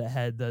on the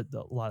head. A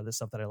lot of the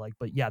stuff that I like.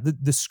 But yeah,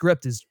 the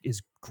script is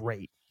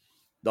great.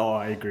 Oh,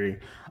 I agree.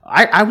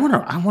 I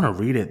want to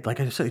read it. Like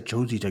I said,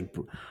 Josie like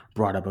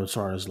brought up as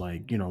far as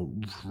like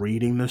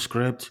reading the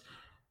script.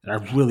 And I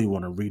really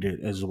want to read it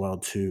as well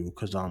too,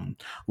 because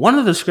one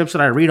of the scripts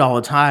that I read all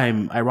the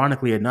time,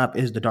 ironically enough,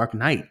 is The Dark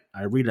Knight.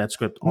 I read that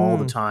script all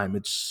the time.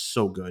 It's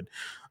so good.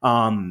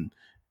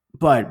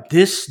 But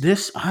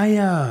this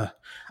I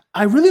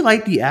really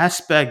like the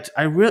aspect.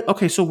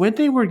 Okay, so when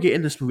they were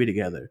getting this movie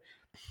together,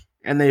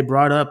 and they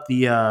brought up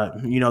the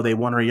they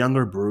want a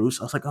younger Bruce.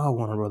 I was like, oh,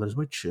 Warner Brothers,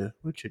 what you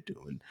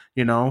doing?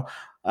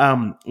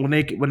 When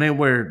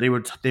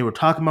they were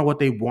talking about what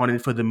they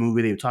wanted for the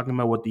movie, they were talking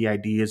about what the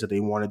ideas that they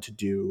wanted to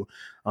do.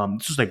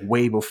 This was like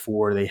way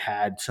before they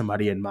had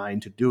somebody in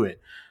mind to do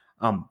it.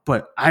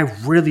 But I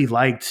really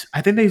liked.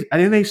 I think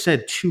they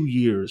said 2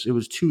 years. It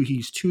was two.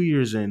 He's 2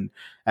 years in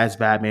as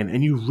Batman,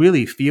 and you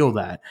really feel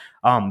that.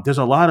 There's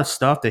a lot of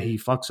stuff that he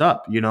fucks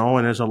up,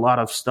 and there's a lot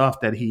of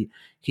stuff that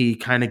he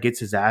kind of gets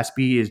his ass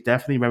beat. Is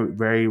definitely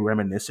very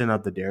reminiscent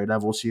of the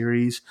Daredevil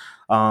series.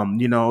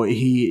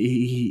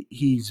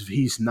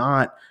 He's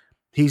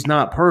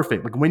not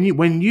perfect. Like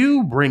when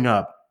you bring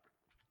up,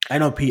 I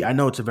know, Pete. I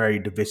know it's a very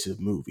divisive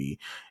movie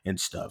and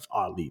stuff.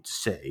 Oddly to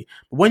say,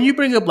 but when you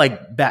bring up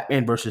like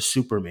Batman versus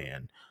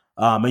Superman,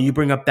 and you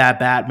bring up that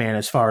Batman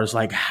as far as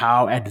like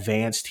how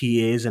advanced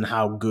he is and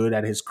how good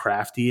at his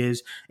craft he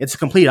is, it's a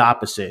complete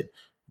opposite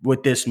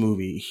with this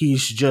movie.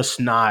 He's just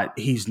not.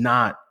 He's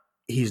not.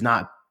 He's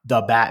not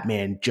the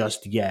Batman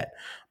just yet,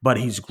 but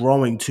he's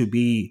growing to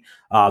be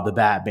the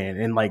Batman.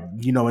 And like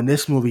in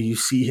this movie, you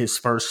see his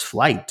first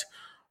flight,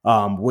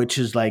 which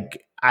is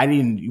like I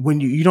didn't when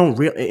you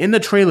don't in the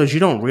trailers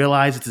you don't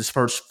realize it's his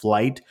first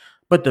flight,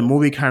 but the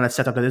movie kind of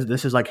sets up that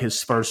this is like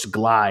his first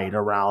glide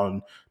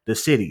around the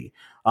city,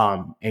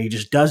 and he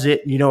just does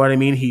it. You know what I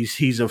mean?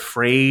 He's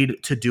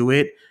afraid to do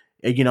it.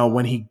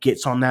 When he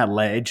gets on that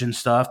ledge and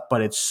stuff,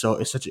 but it's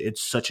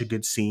such a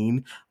good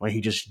scene when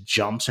he just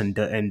jumps and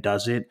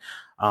does it.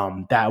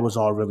 That was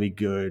all really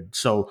good.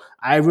 So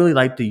I really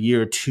like the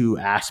year two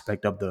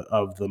aspect of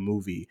the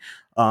movie,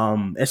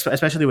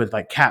 especially with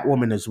like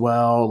Catwoman as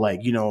well.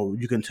 Like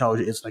you can tell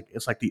it's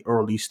like the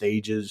early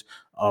stages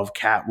of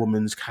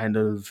Catwoman's kind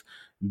of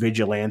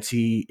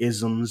vigilante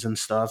isms and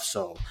stuff.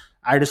 So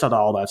I just thought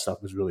all that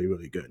stuff was really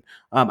really good.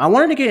 I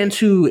wanted to get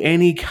into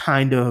any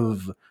kind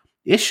of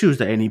issues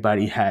that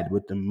anybody had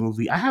with the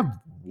movie. I have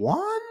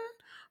one,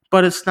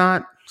 but it's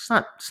not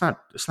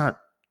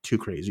too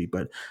crazy.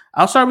 But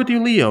I'll start with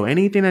you, Leo.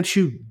 Anything that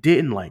you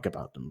didn't like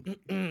about the movie?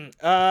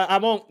 I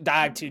won't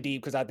dive too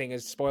deep because I think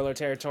it's spoiler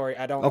territory.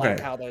 I don't like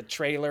how the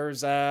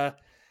trailers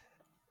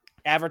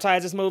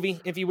advertise this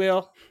movie, if you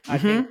will. I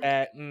think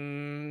that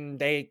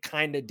they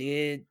kind of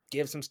did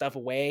give some stuff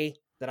away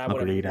that I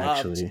would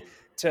have loved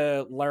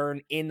to learn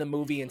in the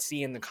movie and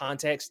see in the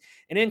context.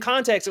 And in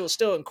context, it was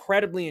still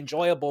incredibly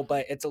enjoyable,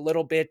 but it's a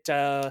little bit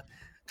kind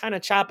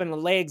of chopping the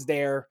legs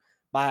there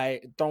by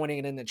throwing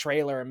it in the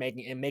trailer and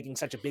making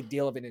such a big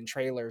deal of it in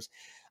trailers.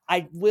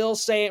 I will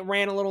say it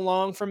ran a little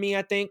long for me.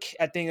 I think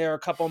there are a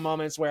couple of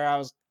moments where I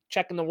was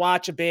checking the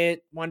watch a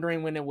bit,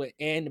 wondering when it would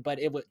end, but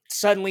it would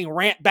suddenly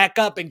ramp back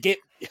up and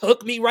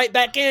hook me right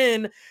back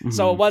in.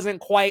 So it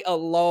wasn't quite a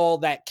lull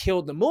that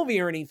killed the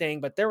movie or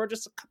anything, but there were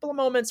just a couple of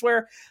moments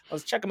where I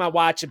was checking my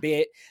watch a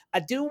bit.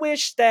 I do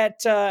wish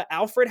that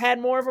Alfred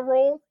had more of a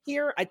role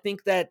here. I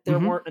think that there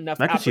weren't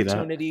enough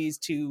opportunities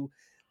to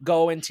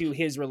go into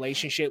his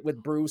relationship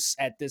with Bruce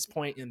at this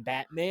point in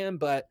Batman,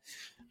 but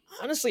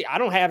honestly, I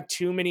don't have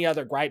too many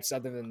other gripes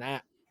other than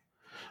that.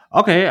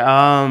 Okay,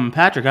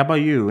 Patrick, how about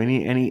you?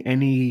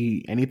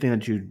 Anything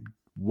that you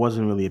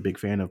wasn't really a big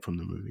fan of from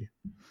the movie?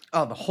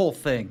 Oh, the whole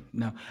thing.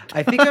 No,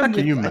 I think I'm a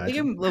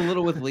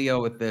little with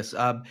Leo with this.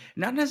 Not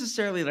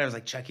necessarily that I was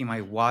like checking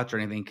my watch or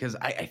anything, because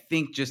I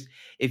think just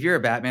if you're a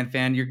Batman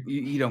fan,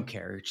 you don't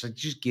care. It's like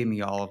just give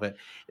me all of it.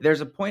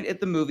 There's a point at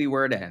the movie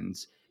where it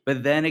ends,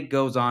 but then it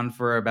goes on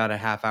for about a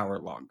half hour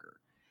longer.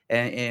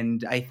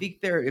 And I think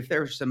if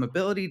there's some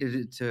ability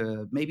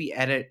to maybe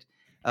edit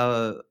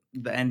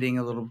the ending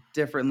a little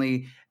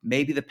differently,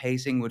 maybe the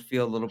pacing would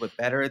feel a little bit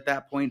better at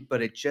that point.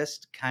 But it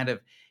just kind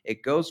of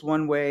it goes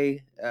one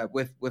way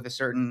with a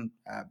certain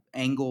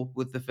angle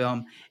with the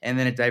film, and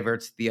then it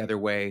diverts the other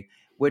way,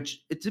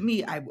 which to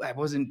me I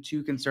wasn't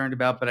too concerned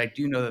about. But I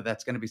do know that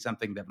that's going to be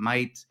something that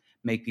might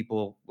make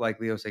people, like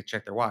Leo say,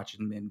 check their watch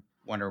and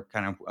wonder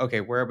kind of,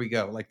 okay, where we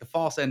go? Like the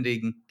false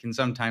ending can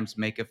sometimes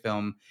make a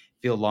film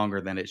feel longer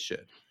than it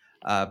should.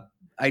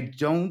 I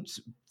don't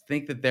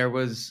think that there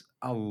was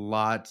a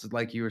lot,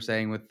 like you were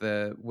saying,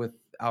 with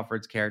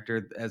Alfred's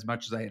character as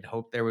much as I had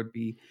hoped there would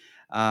be.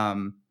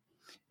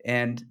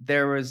 And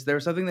there was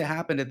something that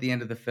happened at the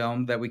end of the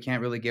film that we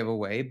can't really give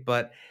away,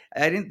 but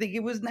I didn't think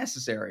it was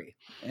necessary.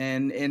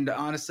 And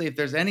honestly, if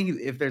there's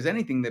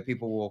anything that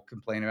people will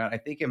complain about, I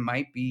think it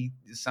might be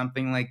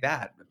something like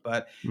that.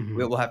 But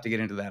we'll have to get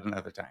into that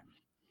another time.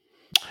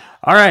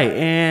 All right,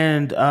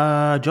 and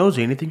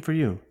Josie, anything for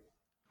you?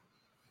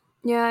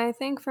 Yeah, I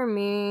think for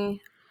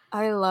me,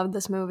 I love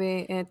this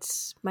movie.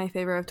 It's my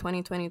favorite of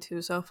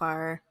 2022 so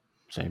far.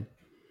 Same.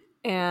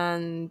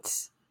 And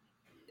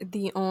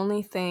the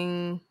only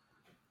thing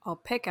I'll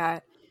pick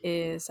at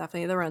is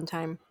definitely the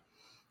runtime.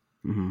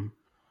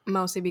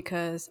 Mostly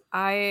because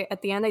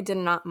at the end, I did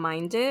not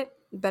mind it,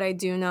 but I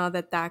do know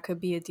that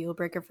could be a deal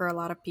breaker for a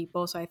lot of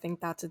people. So I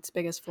think that's its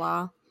biggest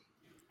flaw.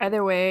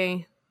 Either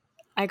way,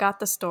 I got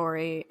the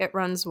story. It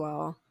runs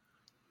well.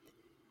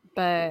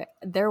 But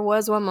there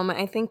was one moment,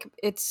 I think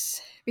it's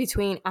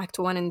between Act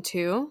 1 and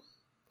 2,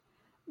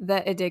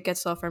 that it did get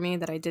slow for me,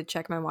 that I did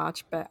check my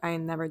watch, but I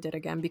never did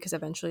again because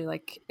eventually,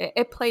 like,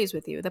 it plays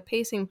with you. The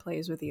pacing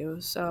plays with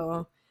you.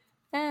 So,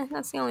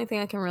 that's the only thing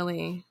I can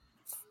really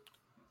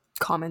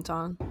comment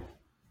on.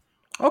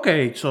 So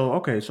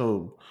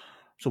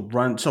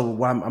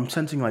what I'm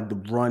sensing like the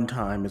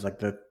runtime is like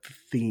the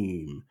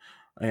theme,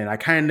 and I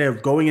kind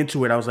of going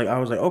into it, I was like,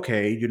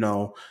 okay,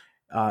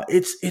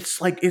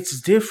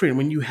 it's different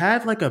when you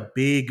have like a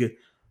big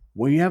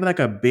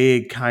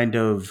kind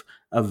of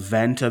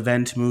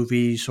event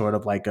movie, sort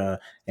of like an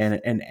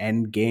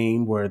end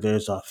game where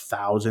there's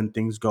 1,000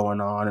 things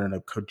going on and a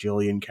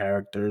cajillion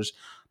characters.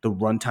 The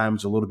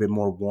runtime's a little bit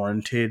more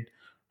warranted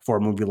for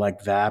a movie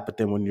like that. But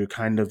then when you're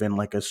kind of in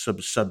like a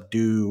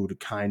subdued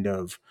kind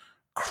of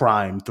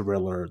crime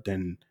thriller,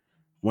 then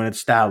when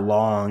it's that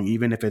long,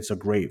 even if it's a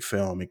great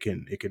film, it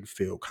can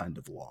feel kind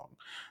of long.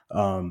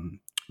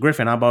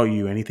 Griffin, how about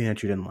you? Anything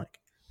that you didn't like?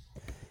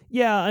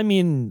 Yeah, I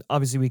mean,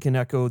 obviously we can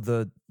echo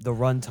the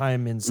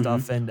runtime and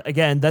stuff. Mm-hmm. And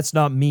again, that's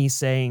not me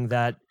saying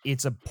that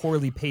it's a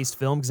poorly paced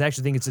film, because I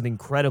actually think it's an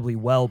incredibly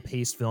well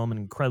paced film, an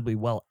incredibly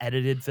well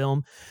edited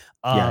film.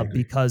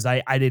 Because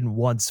I didn't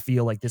once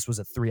feel like this was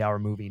a 3-hour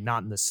movie,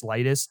 not in the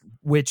slightest,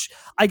 which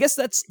I guess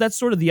that's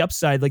sort of the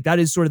upside. Like that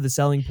is sort of the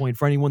selling point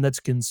for anyone that's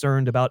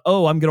concerned about,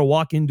 oh, I'm going to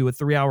walk into a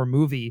 3-hour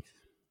movie.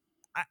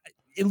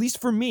 At least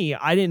for me,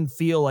 I didn't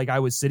feel like I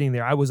was sitting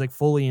there. I was like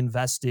fully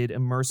invested,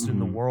 immersed in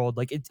the world.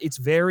 Like it's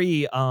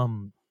very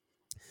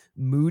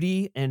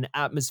moody and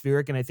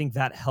atmospheric, and I think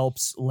that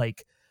helps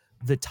like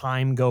the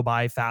time go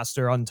by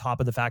faster, on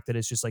top of the fact that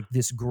it's just like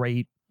this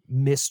great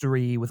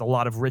mystery with a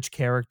lot of rich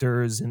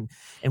characters and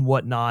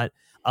whatnot.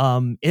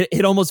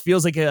 It almost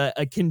feels like a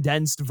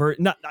condensed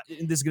not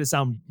this is gonna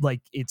sound like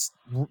it's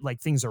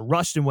like things are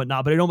rushed and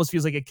whatnot, but it almost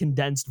feels like a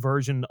condensed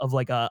version of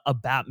like a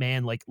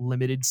Batman like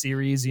limited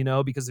series,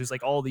 because there's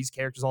like all these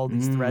characters, all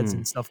these threads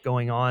and stuff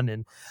going on.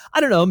 And I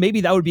don't know,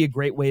 maybe that would be a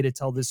great way to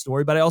tell this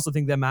story, but I also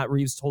think that Matt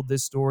Reeves told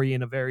this story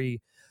in a very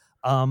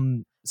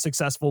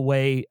successful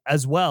way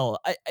as well.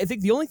 I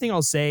think the only thing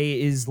I'll say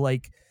is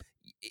like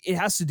it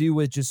has to do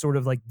with just sort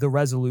of like the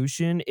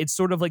resolution. It's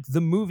sort of like the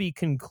movie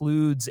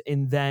concludes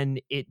and then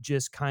it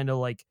just kind of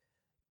like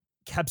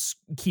keeps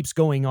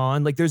going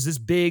on. Like there's this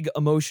big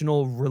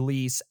emotional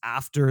release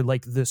after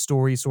like the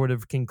story sort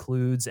of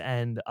concludes.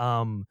 And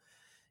I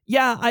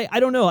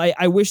don't know.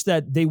 I wish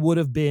that they would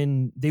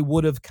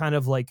have kind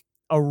of like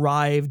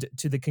arrived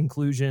to the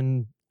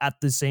conclusion at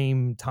the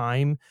same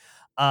time.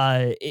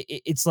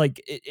 It's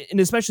like, and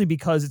especially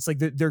because it's like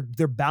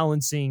they're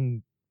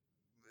balancing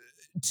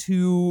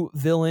two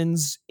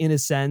villains in a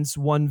sense.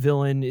 One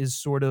villain is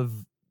sort of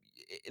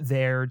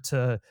there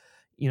to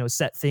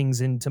set things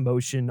into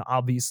motion,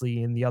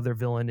 obviously, and the other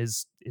villain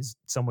is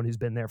someone who's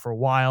been there for a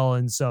while.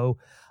 And so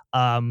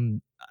I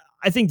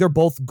think they're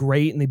both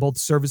great and they both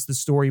service the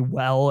story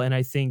well. And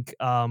I think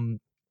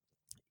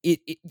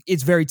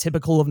it's very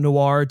typical of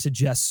noir to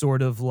just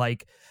sort of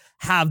like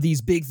have these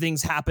big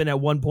things happen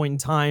at one point in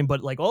time,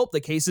 but like, oh, the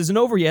case isn't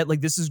over yet.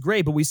 Like, this is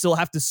great, but we still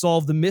have to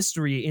solve the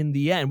mystery in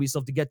the end. We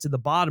still have to get to the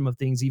bottom of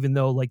things, even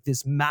though like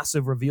this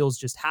massive reveals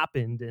just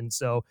happened. And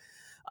so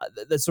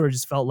that sort of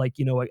just felt like,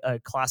 a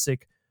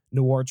classic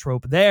noir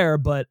trope there.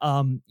 But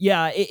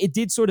it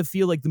did sort of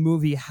feel like the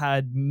movie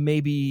had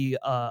maybe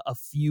a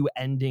few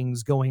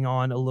endings going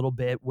on a little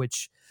bit,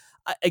 which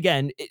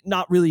again,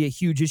 not really a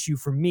huge issue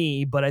for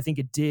me, but I think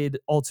it did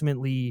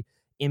ultimately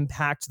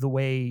impact the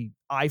way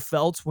I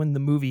felt when the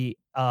movie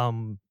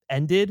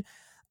ended.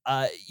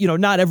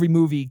 Not every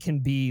movie can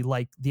be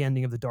like the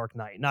ending of The Dark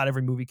Knight. Not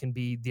every movie can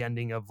be the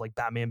ending of like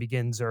Batman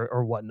Begins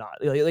or whatnot.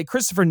 Like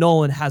Christopher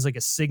Nolan has like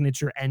a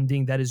signature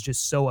ending that is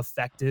just so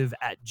effective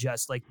at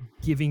just like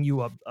giving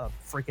you a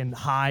freaking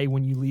high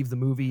when you leave the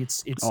movie.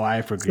 It's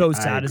so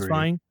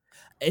satisfying.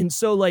 And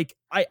so like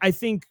I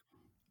think,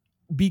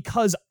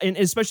 because, and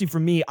especially for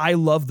me, I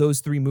love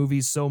those three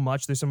movies so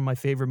much. They're some of my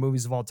favorite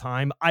movies of all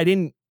time.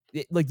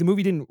 The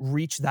movie didn't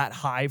reach that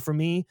high for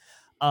me.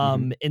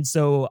 And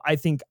so I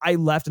think I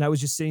left and I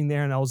was just sitting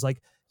there and I was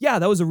like, yeah,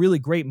 that was a really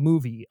great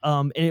movie.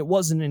 And it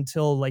wasn't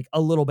until like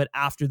a little bit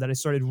after that I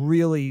started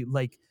really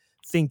like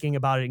thinking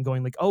about it and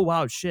going like, oh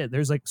wow, shit,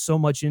 there's like so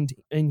much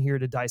in here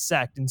to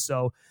dissect. And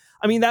so,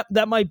 I mean,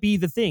 that might be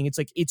the thing. It's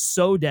like, it's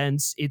so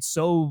dense, it's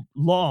so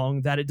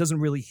long that it doesn't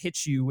really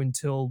hit you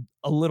until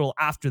a little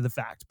after the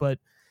fact. But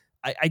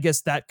I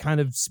guess that kind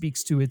of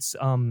speaks to its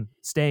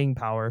staying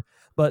power.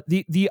 But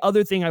the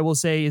other thing I will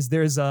say is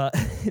there's a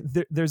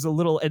there's a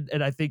little,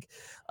 and I think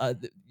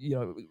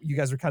you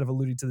guys were kind of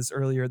alluding to this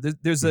earlier.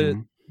 There's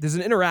an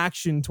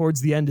interaction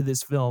towards the end of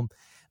this film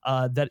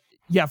that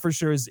for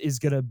sure is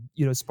gonna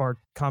spark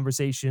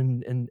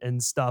conversation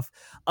and stuff.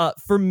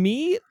 For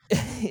me,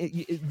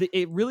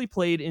 it really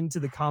played into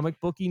the comic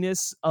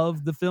bookiness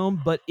of the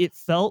film, but it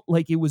felt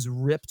like it was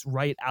ripped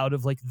right out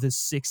of like the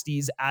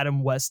 60s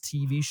Adam West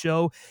TV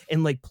show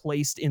and like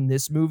placed in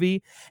this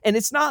movie. And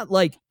it's not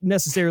like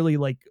necessarily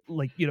like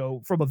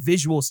from a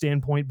visual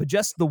standpoint, but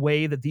just the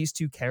way that these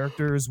two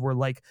characters were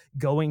like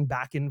going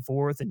back and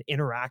forth and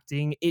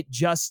interacting, it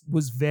just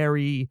was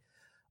very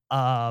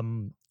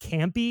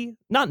campy,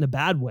 not in a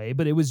bad way,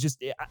 but it was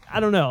just I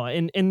don't know.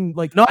 And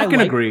like No, I can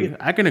liked agree. it.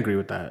 I can agree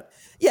with that.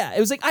 Yeah, it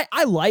was like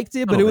I liked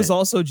it, but it was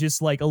also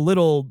just like a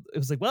little. It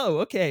was like, whoa,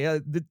 okay,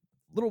 the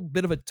little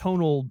bit of a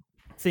tonal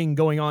thing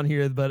going on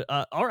here, but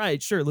all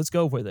right, sure, let's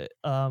go with it.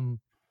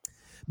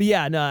 But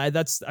yeah, no,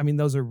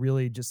 those are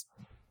really just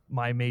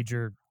my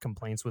major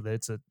complaints with it.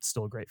 It's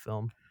still a great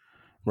film.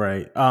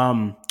 Right.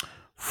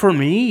 For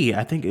me,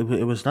 I think it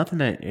was nothing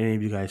that any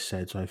of you guys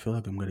said, so I feel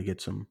like I'm gonna get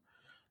some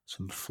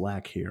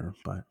flack here,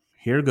 but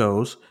here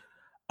goes.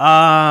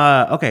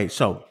 Okay,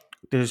 so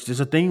there's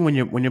a thing when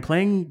you're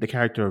playing the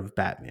character of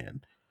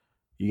Batman,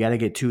 you got to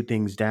get two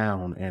things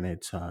down, and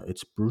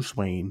it's Bruce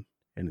Wayne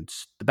and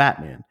it's the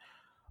Batman.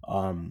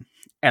 And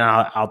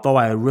although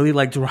I really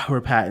liked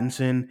Robert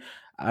Pattinson,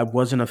 I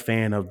wasn't a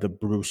fan of the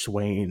Bruce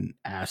Wayne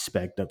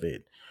aspect of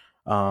it.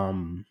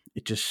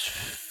 It just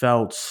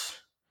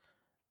felt,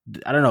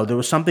 I don't know, there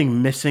was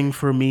something missing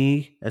for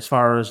me as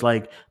far as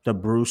like the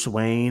Bruce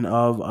Wayne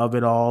of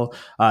it all.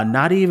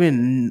 Not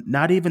even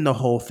the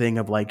whole thing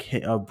of like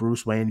of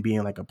Bruce Wayne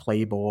being like a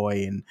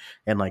playboy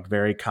and like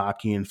very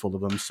cocky and full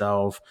of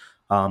himself.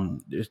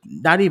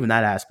 Not even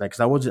that aspect,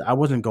 because I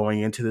wasn't going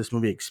into this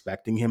movie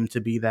expecting him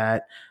to be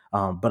that.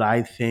 But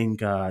I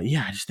think I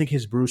just think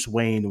his Bruce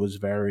Wayne was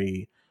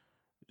very,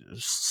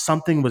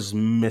 something was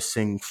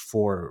missing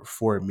for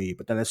me.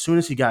 But then as soon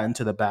as he got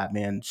into the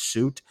Batman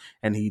suit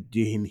and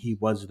he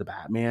was the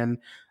Batman,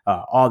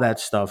 all that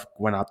stuff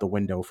went out the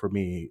window for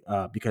me,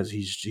 because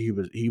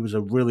he was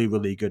a really,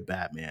 really good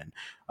Batman.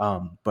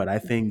 But I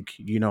think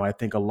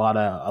a lot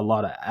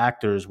of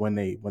actors, when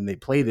they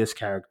play this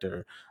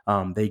character,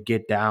 they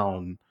get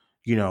down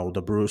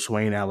the Bruce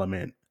Wayne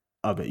element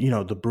of it,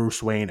 the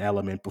Bruce Wayne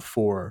element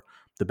before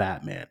the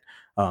Batman.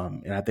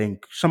 And I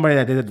think somebody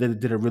that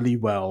did it really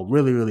well,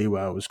 really, really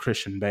well, was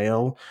Christian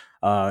Bale.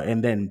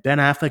 And then Ben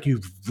Affleck,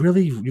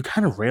 you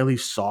kind of rarely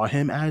saw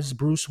him as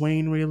Bruce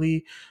Wayne,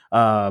 really.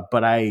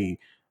 But I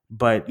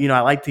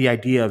like the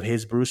idea of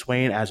his Bruce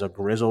Wayne as a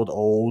grizzled,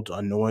 old,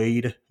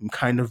 annoyed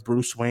kind of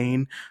Bruce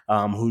Wayne,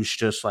 who's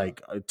just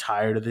like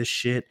tired of this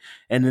shit.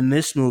 And in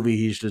this movie,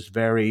 he's just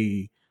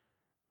very,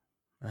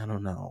 I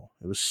don't know,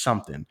 it was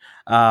something.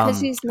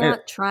 Because he's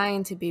not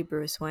trying to be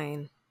Bruce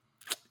Wayne.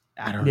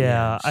 I don't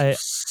know.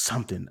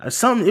 Something.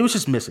 It was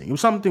just missing.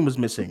 Something was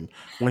missing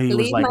when he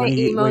was like, my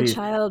emo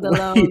child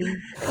alone.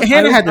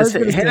 Hannah had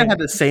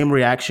the same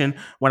reaction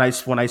when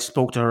I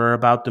spoke to her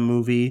about the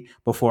movie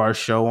before our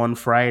show on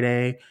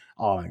Friday.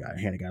 Oh my God,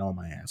 Hannah got on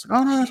my ass. Like,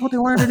 oh no, that's what they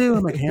wanted to do.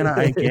 I'm like, Hannah,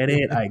 I get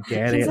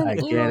it. He's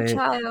an emo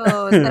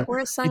child that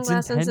wears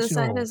sunglasses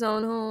inside his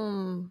own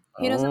home.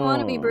 He doesn't want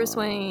to be Bruce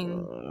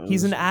Wayne.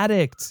 He's an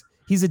addict.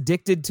 He's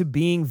addicted to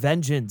being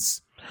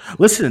vengeance.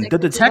 Listen, the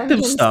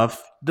detective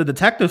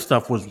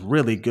stuff was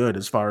really good,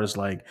 as far as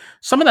like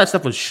some of that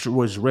stuff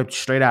was ripped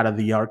straight out of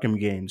the Arkham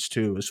games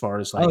too, as far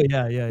as like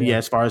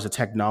as far as the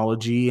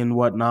technology and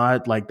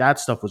whatnot, like that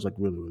stuff was like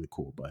really, really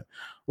cool. But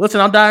listen,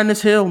 I'm dying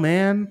this hill,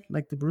 man.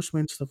 Like the Bruce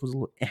Wayne stuff was a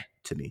little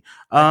to me.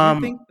 I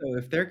do think though,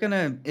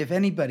 if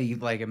anybody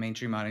like a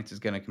mainstream audience is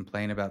gonna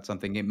complain about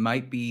something, it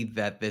might be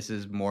that this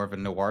is more of a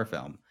noir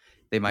film.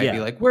 They might be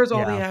like, "Where's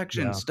all the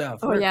action stuff?"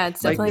 Oh yeah, it's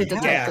definitely a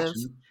detective.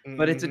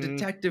 But it's a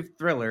detective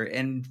thriller,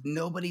 and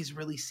nobody's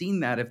really seen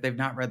that if they've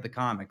not read the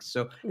comics.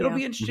 So it'll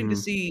be interesting to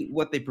see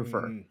what they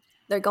prefer.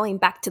 They're going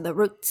back to the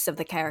roots of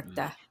the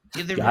character.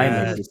 The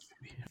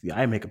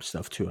eye makeup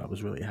stuff too. I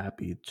was really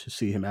happy to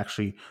see him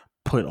actually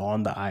put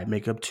on the eye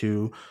makeup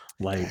too.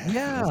 Like,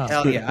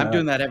 hell yeah, I'm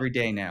doing that every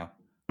day now.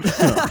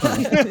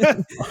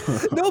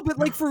 No, but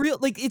like for real,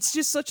 like it's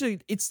just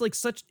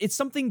it's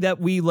something that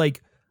we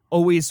like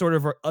always sort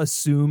of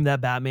assume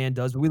that Batman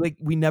does, but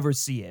we never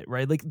see it,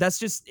 right? Like that's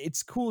just,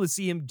 it's cool to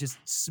see him just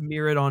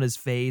smear it on his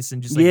face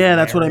and just like,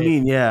 that's what I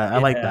mean. I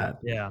like that.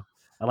 Yeah,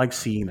 I like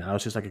seeing that. I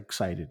was just like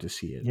excited to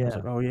see it. Yeah. I was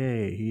like, oh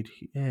yay,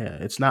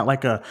 it's not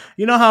like a,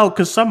 how,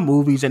 because some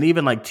movies and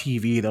even like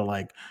TV, they're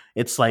like,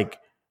 it's like,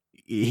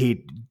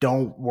 he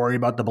don't worry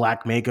about the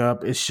black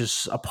makeup, it's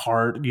just a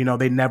part,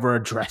 they never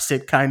address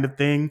it kind of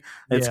thing.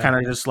 It's kind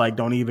of just like,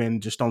 don't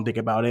think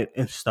about it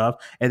and stuff.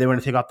 And then when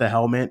they take off the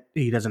helmet,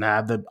 he doesn't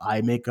have the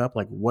eye makeup.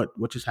 Like what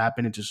just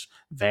happened? It just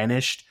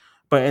vanished.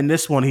 But in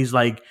this one, he's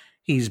like,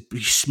 he's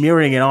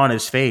smearing it on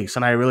his face,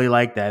 and I really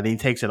like that. And he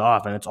takes it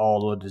off, and it's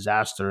all a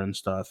disaster and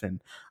stuff.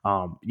 And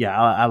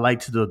I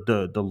liked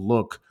the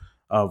look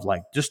of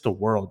like just the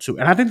world too.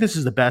 And I think this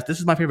is the best. This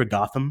is my favorite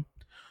Gotham.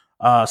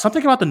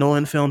 Something about the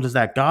Nolan films is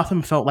that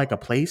Gotham felt like a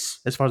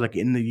place, as far as like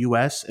in the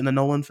US in the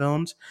Nolan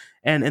films.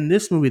 And in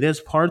this movie, there's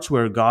parts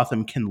where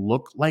Gotham can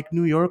look like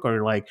New York,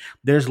 or like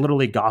there's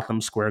literally Gotham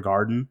Square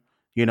Garden,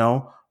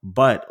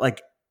 but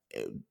like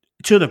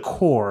to the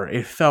core,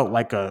 it felt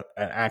like an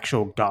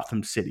actual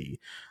Gotham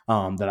City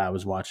that I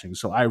was watching.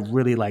 So I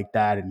really like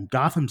that. And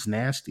Gotham's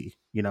nasty,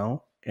 and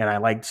I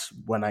liked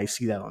when I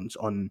see that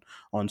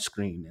on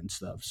screen and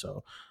stuff.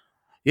 So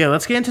yeah,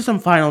 let's get into some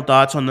final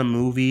thoughts on the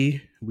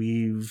movie.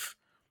 We've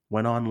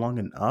went on long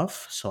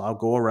enough, so I'll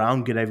go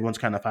around, get everyone's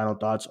kind of final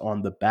thoughts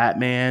on the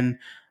Batman.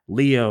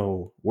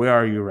 Leo, where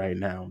are you right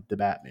now? The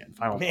Batman.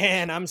 Final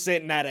Man, I'm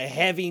sitting at a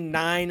heavy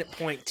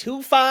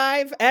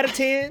 9.25 out of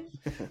 10.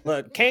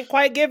 Look, can't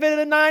quite give it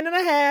a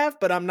 9.5,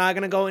 but I'm not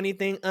going to go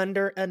anything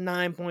under a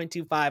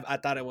 9.25. I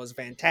thought it was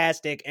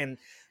fantastic. And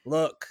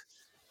look,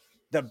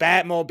 the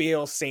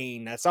Batmobile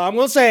scene, that's all I'm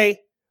going to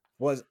say,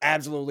 was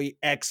absolutely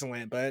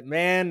excellent. But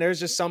man,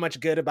 there's just so much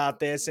good about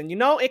this. And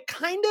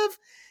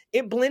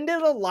it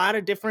blended a lot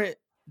of different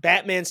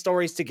Batman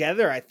stories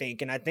together, I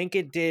think. And I think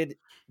it did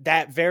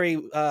that very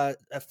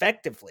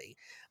effectively.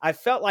 I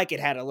felt like it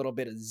had a little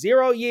bit of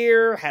 0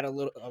 year, had a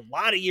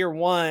lot of year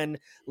one,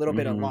 a little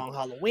bit of Long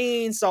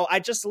Halloween. So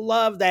I just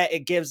love that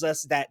it gives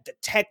us that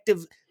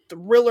detective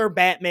thriller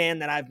Batman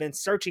that I've been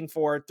searching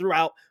for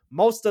throughout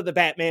most of the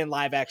Batman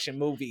live action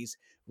movies.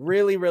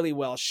 Really, really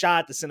well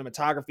shot. The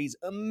cinematography's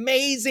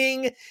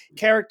amazing.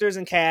 Characters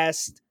and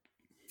cast,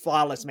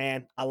 flawless,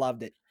 man. I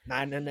loved it.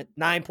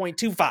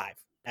 9.25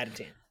 out of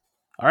 10.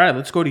 All right,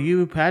 let's go to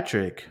you,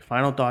 Patrick.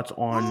 Final thoughts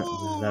on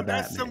the Batman.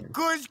 That's some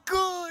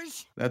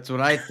gush. That's what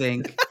I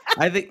think.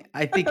 I think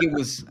it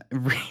was.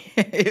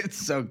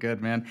 It's so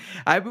good, man.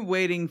 I've been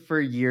waiting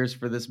for years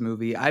for this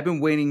movie. I've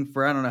been waiting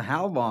for I don't know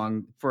how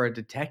long for a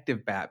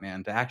detective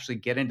Batman to actually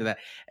get into that,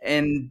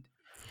 and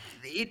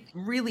it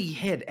really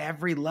hit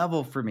every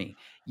level for me.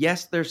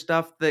 Yes, there's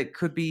stuff that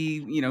could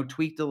be,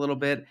 tweaked a little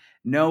bit.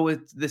 No,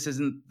 this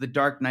isn't the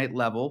Dark Knight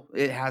level.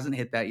 It hasn't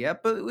hit that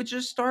yet, but it's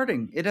just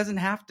starting. It doesn't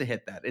have to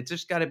hit that. It's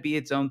just got to be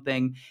its own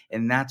thing,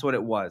 and that's what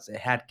it was. It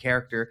had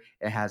character,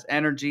 it has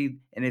energy,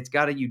 and it's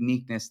got a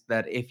uniqueness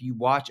that if you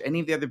watch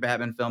any of the other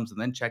Batman films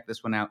and then check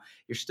this one out,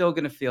 you're still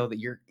going to feel that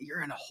you're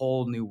in a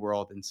whole new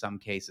world in some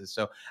cases.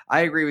 So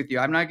I agree with you.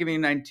 I'm not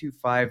giving it a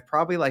 9.25,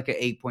 probably like an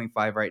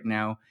 8.5 right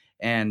now.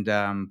 And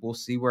we'll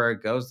see where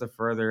it goes the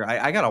further.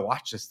 I got to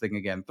watch this thing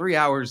again. 3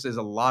 hours is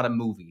a lot of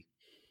movie.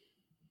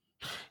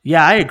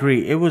 Yeah, I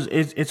agree.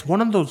 It's one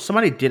of those.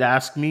 Somebody did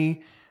ask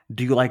me,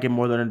 "Do you like it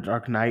more than a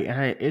Dark Knight?"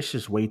 And it's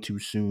just way too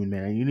soon,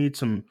 man. You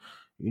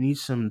need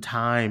some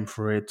time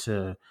for it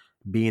to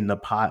be in the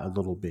pot a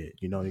little bit.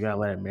 You gotta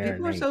let it marinate.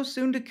 People are so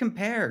soon to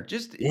compare.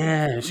 Just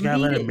gotta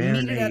let it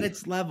marinate. Meet it at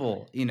its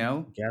level.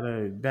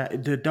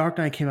 The Dark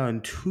Knight came out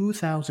in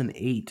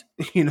 2008.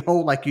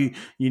 Like it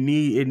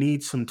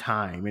needs some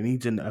time. It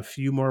needs a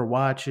few more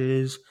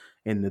watches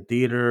in the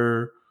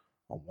theater.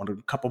 I want a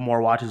couple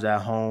more watches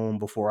at home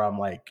before I'm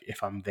like,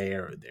 if I'm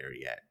there or there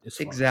yet.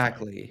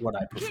 Exactly what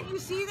I prefer. Can't you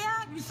see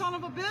that, you son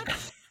of a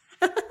bitch?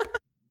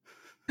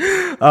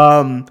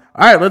 All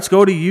right, let's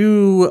go to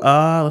you.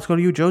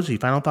 Josie.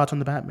 Final thoughts on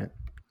the Batman.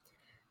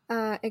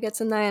 It gets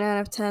a 9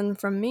 out of 10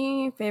 from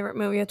me. Favorite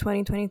movie of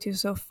 2022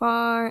 so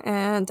far,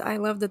 and I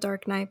love The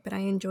Dark Knight, but I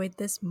enjoyed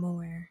this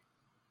more.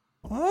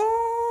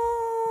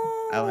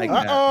 Oh, I like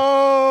that.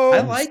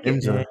 I like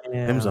it.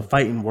 Them's a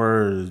fighting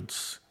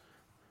words.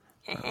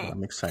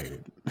 I'm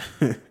excited.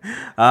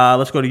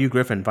 Let's go to you,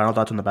 Griffin. Final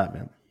thoughts on the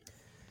Batman.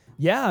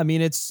 Yeah, I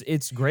mean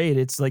it's great.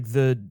 It's like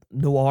the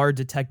noir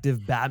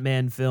detective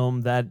Batman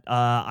film that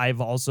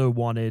I've also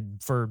wanted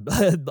for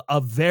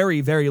a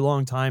very, very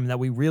long time that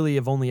we really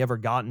have only ever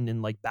gotten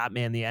in like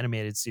Batman the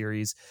Animated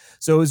Series.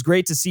 So it was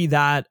great to see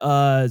that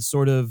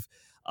sort of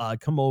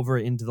come over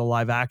into the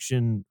live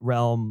action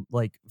realm.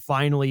 Like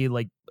finally,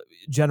 like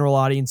general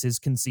audiences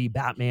can see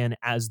Batman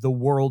as the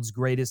world's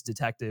greatest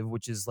detective,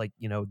 which is like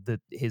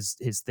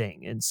his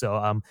thing. And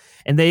so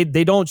and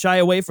they don't shy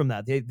away from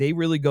that. They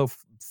really go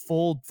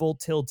full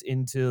tilt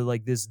into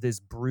like this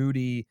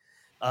broody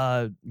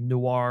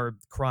noir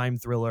crime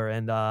thriller,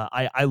 and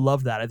I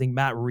love that. I think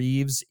Matt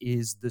Reeves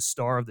is the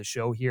star of the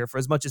show here. For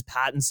as much as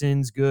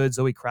Pattinson's good,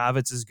 Zoe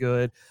Kravitz is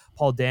good,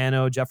 Paul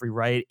Dano, Jeffrey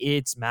Wright,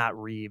 it's Matt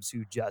Reeves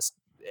who just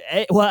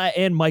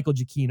and Michael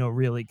Giacchino,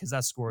 really, because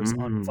that score is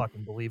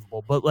unfucking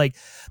believable. But like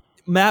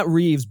Matt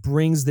Reeves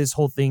brings this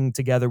whole thing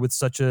together with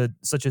such a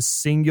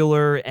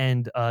singular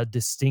and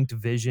distinct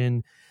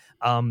vision,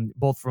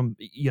 both from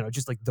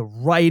just like the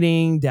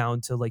writing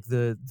down to like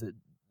the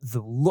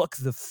look,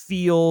 the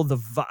feel, the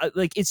vibe.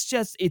 Like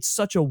it's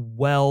such a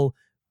well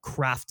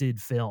crafted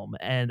film,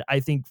 and I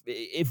think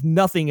if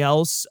nothing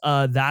else,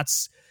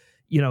 that's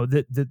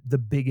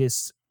the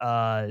biggest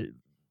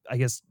I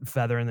guess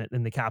feather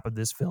in the cap of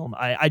this film.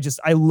 I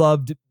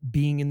loved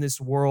being in this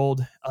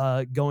world,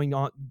 going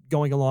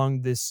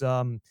along this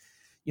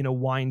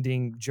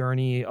winding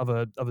journey of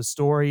a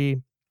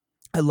story.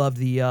 I love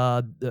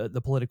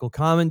the political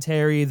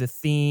commentary, the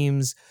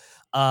themes,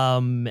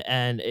 and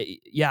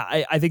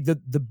I think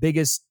the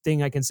biggest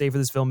thing I can say for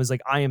this film is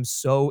like I am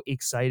so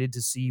excited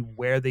to see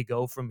where they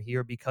go from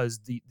here, because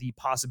the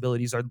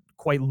possibilities are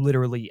quite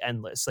literally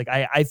endless. Like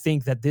I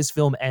think that this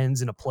film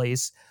ends in a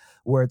place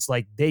where it's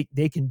like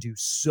they can do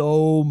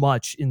so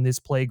much in this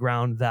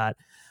playground that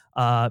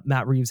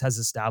Matt Reeves has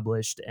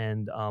established.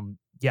 And I'm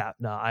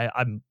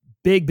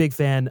big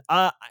fan.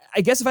 I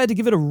guess if I had to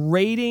give it a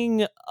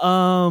rating,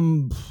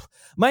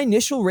 my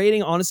initial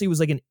rating honestly was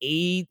like an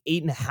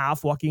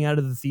 8.5 walking out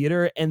of the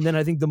theater, and then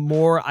I think the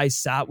more I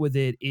sat with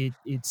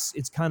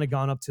it's kind of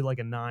gone up to like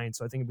a 9.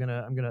 So I think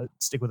I'm gonna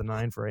stick with a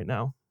 9 for right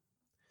now.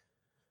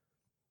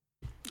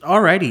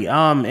 Alrighty.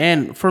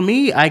 And for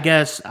me, I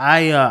guess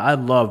I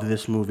love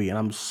this movie, and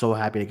I'm so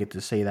happy to get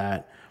to say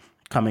that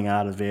coming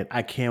out of it.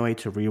 I can't wait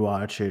to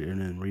rewatch it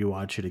and then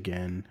rewatch it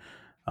again.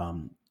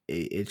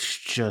 It's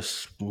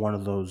just one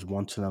of those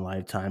once in a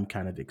lifetime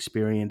kind of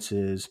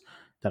experiences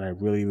that I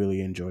really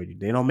really enjoyed.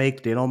 They don't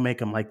make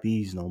them like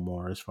these no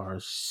more as far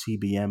as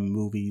CBM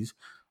movies.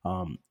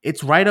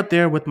 It's right up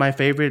there with my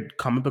favorite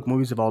comic book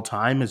movies of all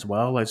time as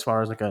well. As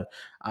far as like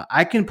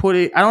I can put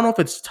it. I don't know if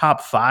it's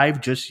top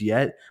five just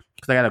yet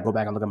because I got to go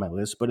back and look at my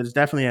list, but it's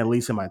definitely at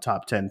least in my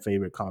top 10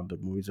 favorite comic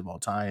book movies of all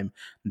time.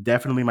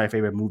 Definitely my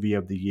favorite movie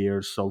of the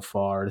year so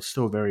far. It's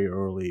still very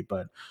early,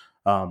 but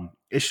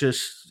it's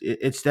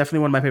definitely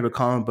one of my favorite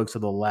comic books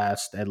of the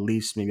last at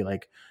least maybe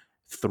like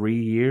 3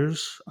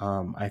 years.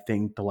 I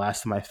think the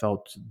last time I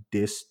felt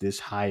this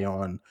high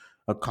on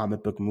a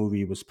comic book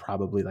movie was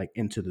probably like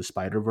Into the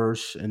Spider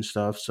Verse and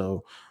stuff.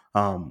 So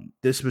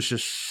this was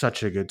just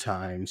such a good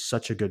time,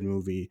 such a good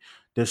movie.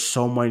 There's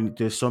so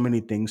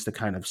many things to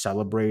kind of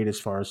celebrate as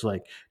far as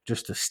like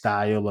just the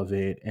style of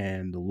it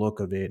and the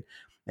look of it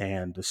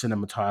and the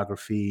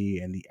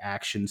cinematography and the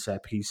action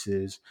set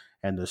pieces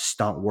and the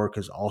stunt work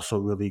is also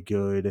really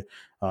good.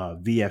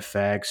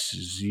 VFX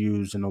is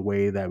used in a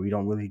way that we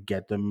don't really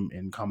get them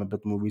in comic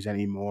book movies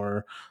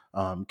anymore.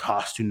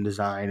 Costume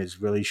design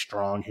is really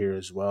strong here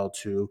as well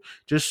too.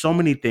 Just so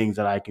many things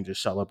that I can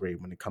just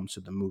celebrate when it comes to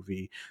the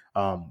movie.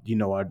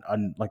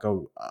 Like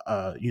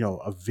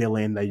a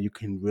villain that you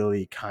can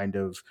really kind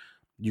of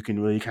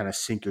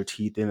sink your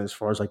teeth in as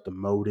far as like the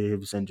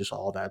motives and just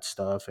all that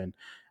stuff. And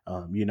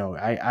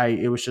I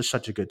it was just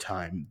such a good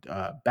time.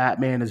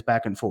 Batman is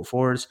back in full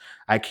force.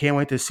 I can't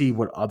wait to see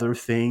what other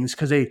things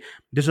because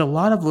there's a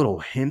lot of little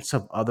hints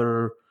of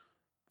other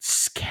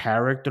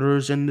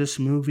characters in this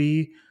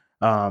movie.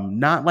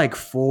 Not like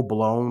full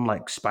blown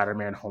like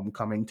Spider-Man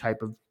Homecoming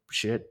type of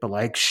shit, but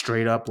like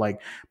straight up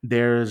like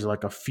there's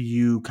like a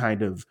few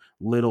kind of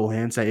little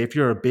hints that if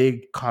you're a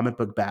big comic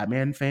book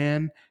Batman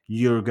fan,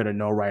 you're gonna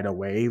know right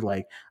away.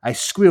 Like I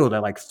squealed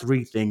at like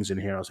three things in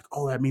here. I was like,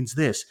 oh, that means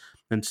this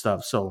and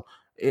stuff. So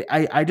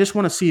I just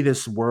want to see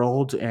this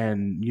world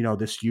and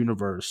this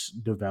universe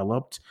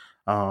developed.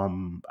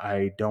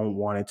 I don't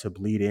want it to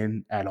bleed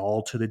in at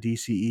all to the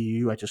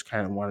DCEU. I just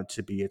kind of want it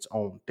to be its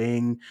own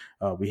thing.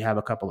 We have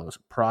a couple of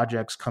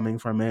projects coming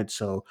from it,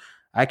 so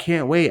I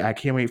can't wait. I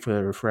can't wait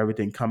for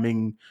everything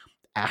coming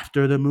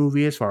after the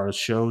movie as far as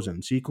shows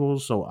and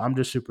sequels. So I'm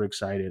just super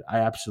excited. I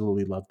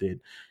absolutely loved it.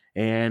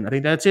 And I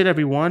think that's it,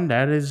 everyone.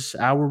 That is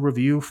our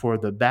review for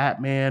the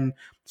Batman.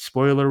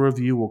 Spoiler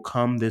review will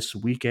come this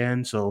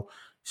weekend. So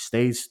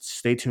stay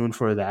tuned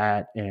for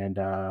that. And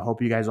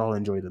hope you guys all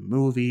enjoy the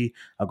movie.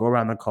 I'll go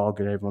around the call,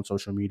 get everyone's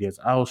social medias.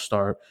 I'll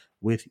start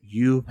with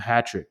you,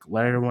 Patrick.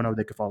 Let everyone know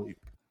they can follow you.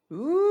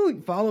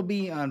 Ooh, follow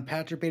me on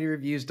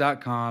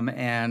patrickbeattyreviews.com.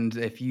 And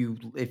if you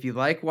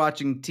like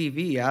watching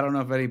TV, I don't know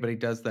if anybody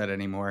does that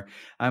anymore.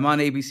 I'm on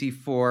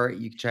ABC4.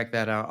 You can check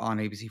that out on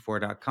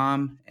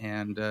abc4.com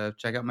and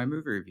check out my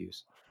movie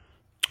reviews.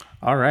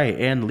 All right.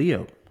 And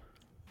Leo.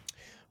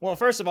 Well,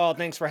 first of all,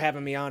 thanks for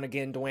having me on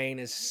again, Dwayne.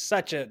 It's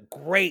such a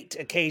great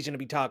occasion to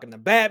be talking to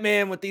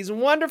Batman with these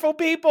wonderful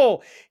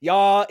people.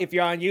 Y'all, if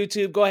you're on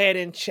YouTube, go ahead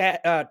and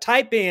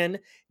type in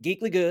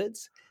Geekly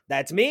Goods.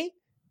 That's me.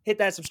 Hit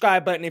that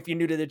subscribe button if you're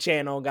new to the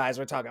channel. Guys,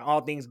 we're talking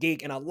all things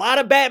geek and a lot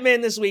of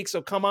Batman this week,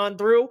 so come on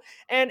through.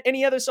 And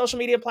any other social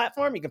media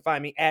platform, you can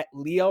find me at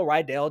Leo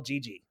Rydell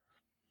GG.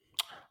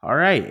 All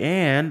right,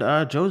 and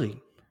Josie.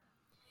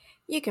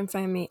 You can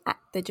find me at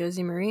the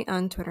Josie Marie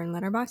on Twitter and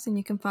Letterboxd, and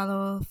you can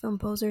follow Film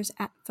Posers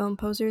at Film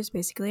Posers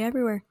basically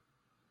everywhere.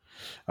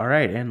 All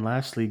right, and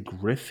lastly,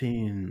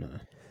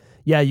 Griffin.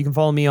 Yeah, you can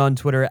follow me on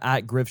Twitter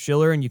at Griff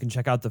Schiller, and you can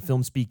check out the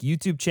Film Speak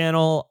YouTube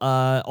channel.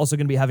 Also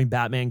going to be having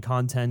Batman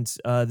content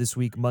this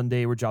week.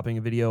 Monday, we're dropping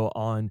a video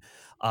on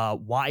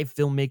why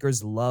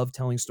filmmakers love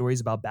telling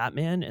stories about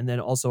Batman, and then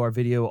also our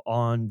video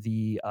on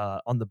the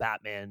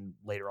Batman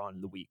later on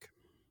in the week.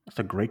 That's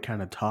a great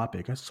kind of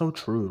topic. That's so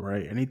true,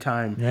 right?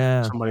 Anytime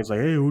somebody's like,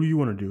 hey, what do you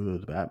want to do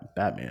with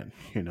Batman?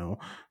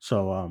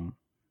 So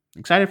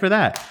excited for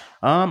that.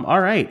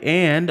 All right.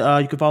 And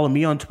you can follow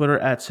me on Twitter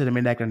at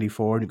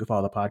Cinemaniac94. And you can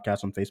follow the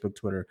podcast on Facebook,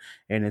 Twitter,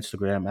 and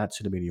Instagram at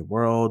Cinemedia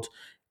World.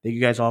 Thank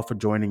you guys all for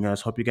joining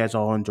us. Hope you guys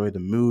all enjoy the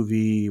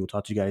movie. We'll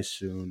talk to you guys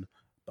soon.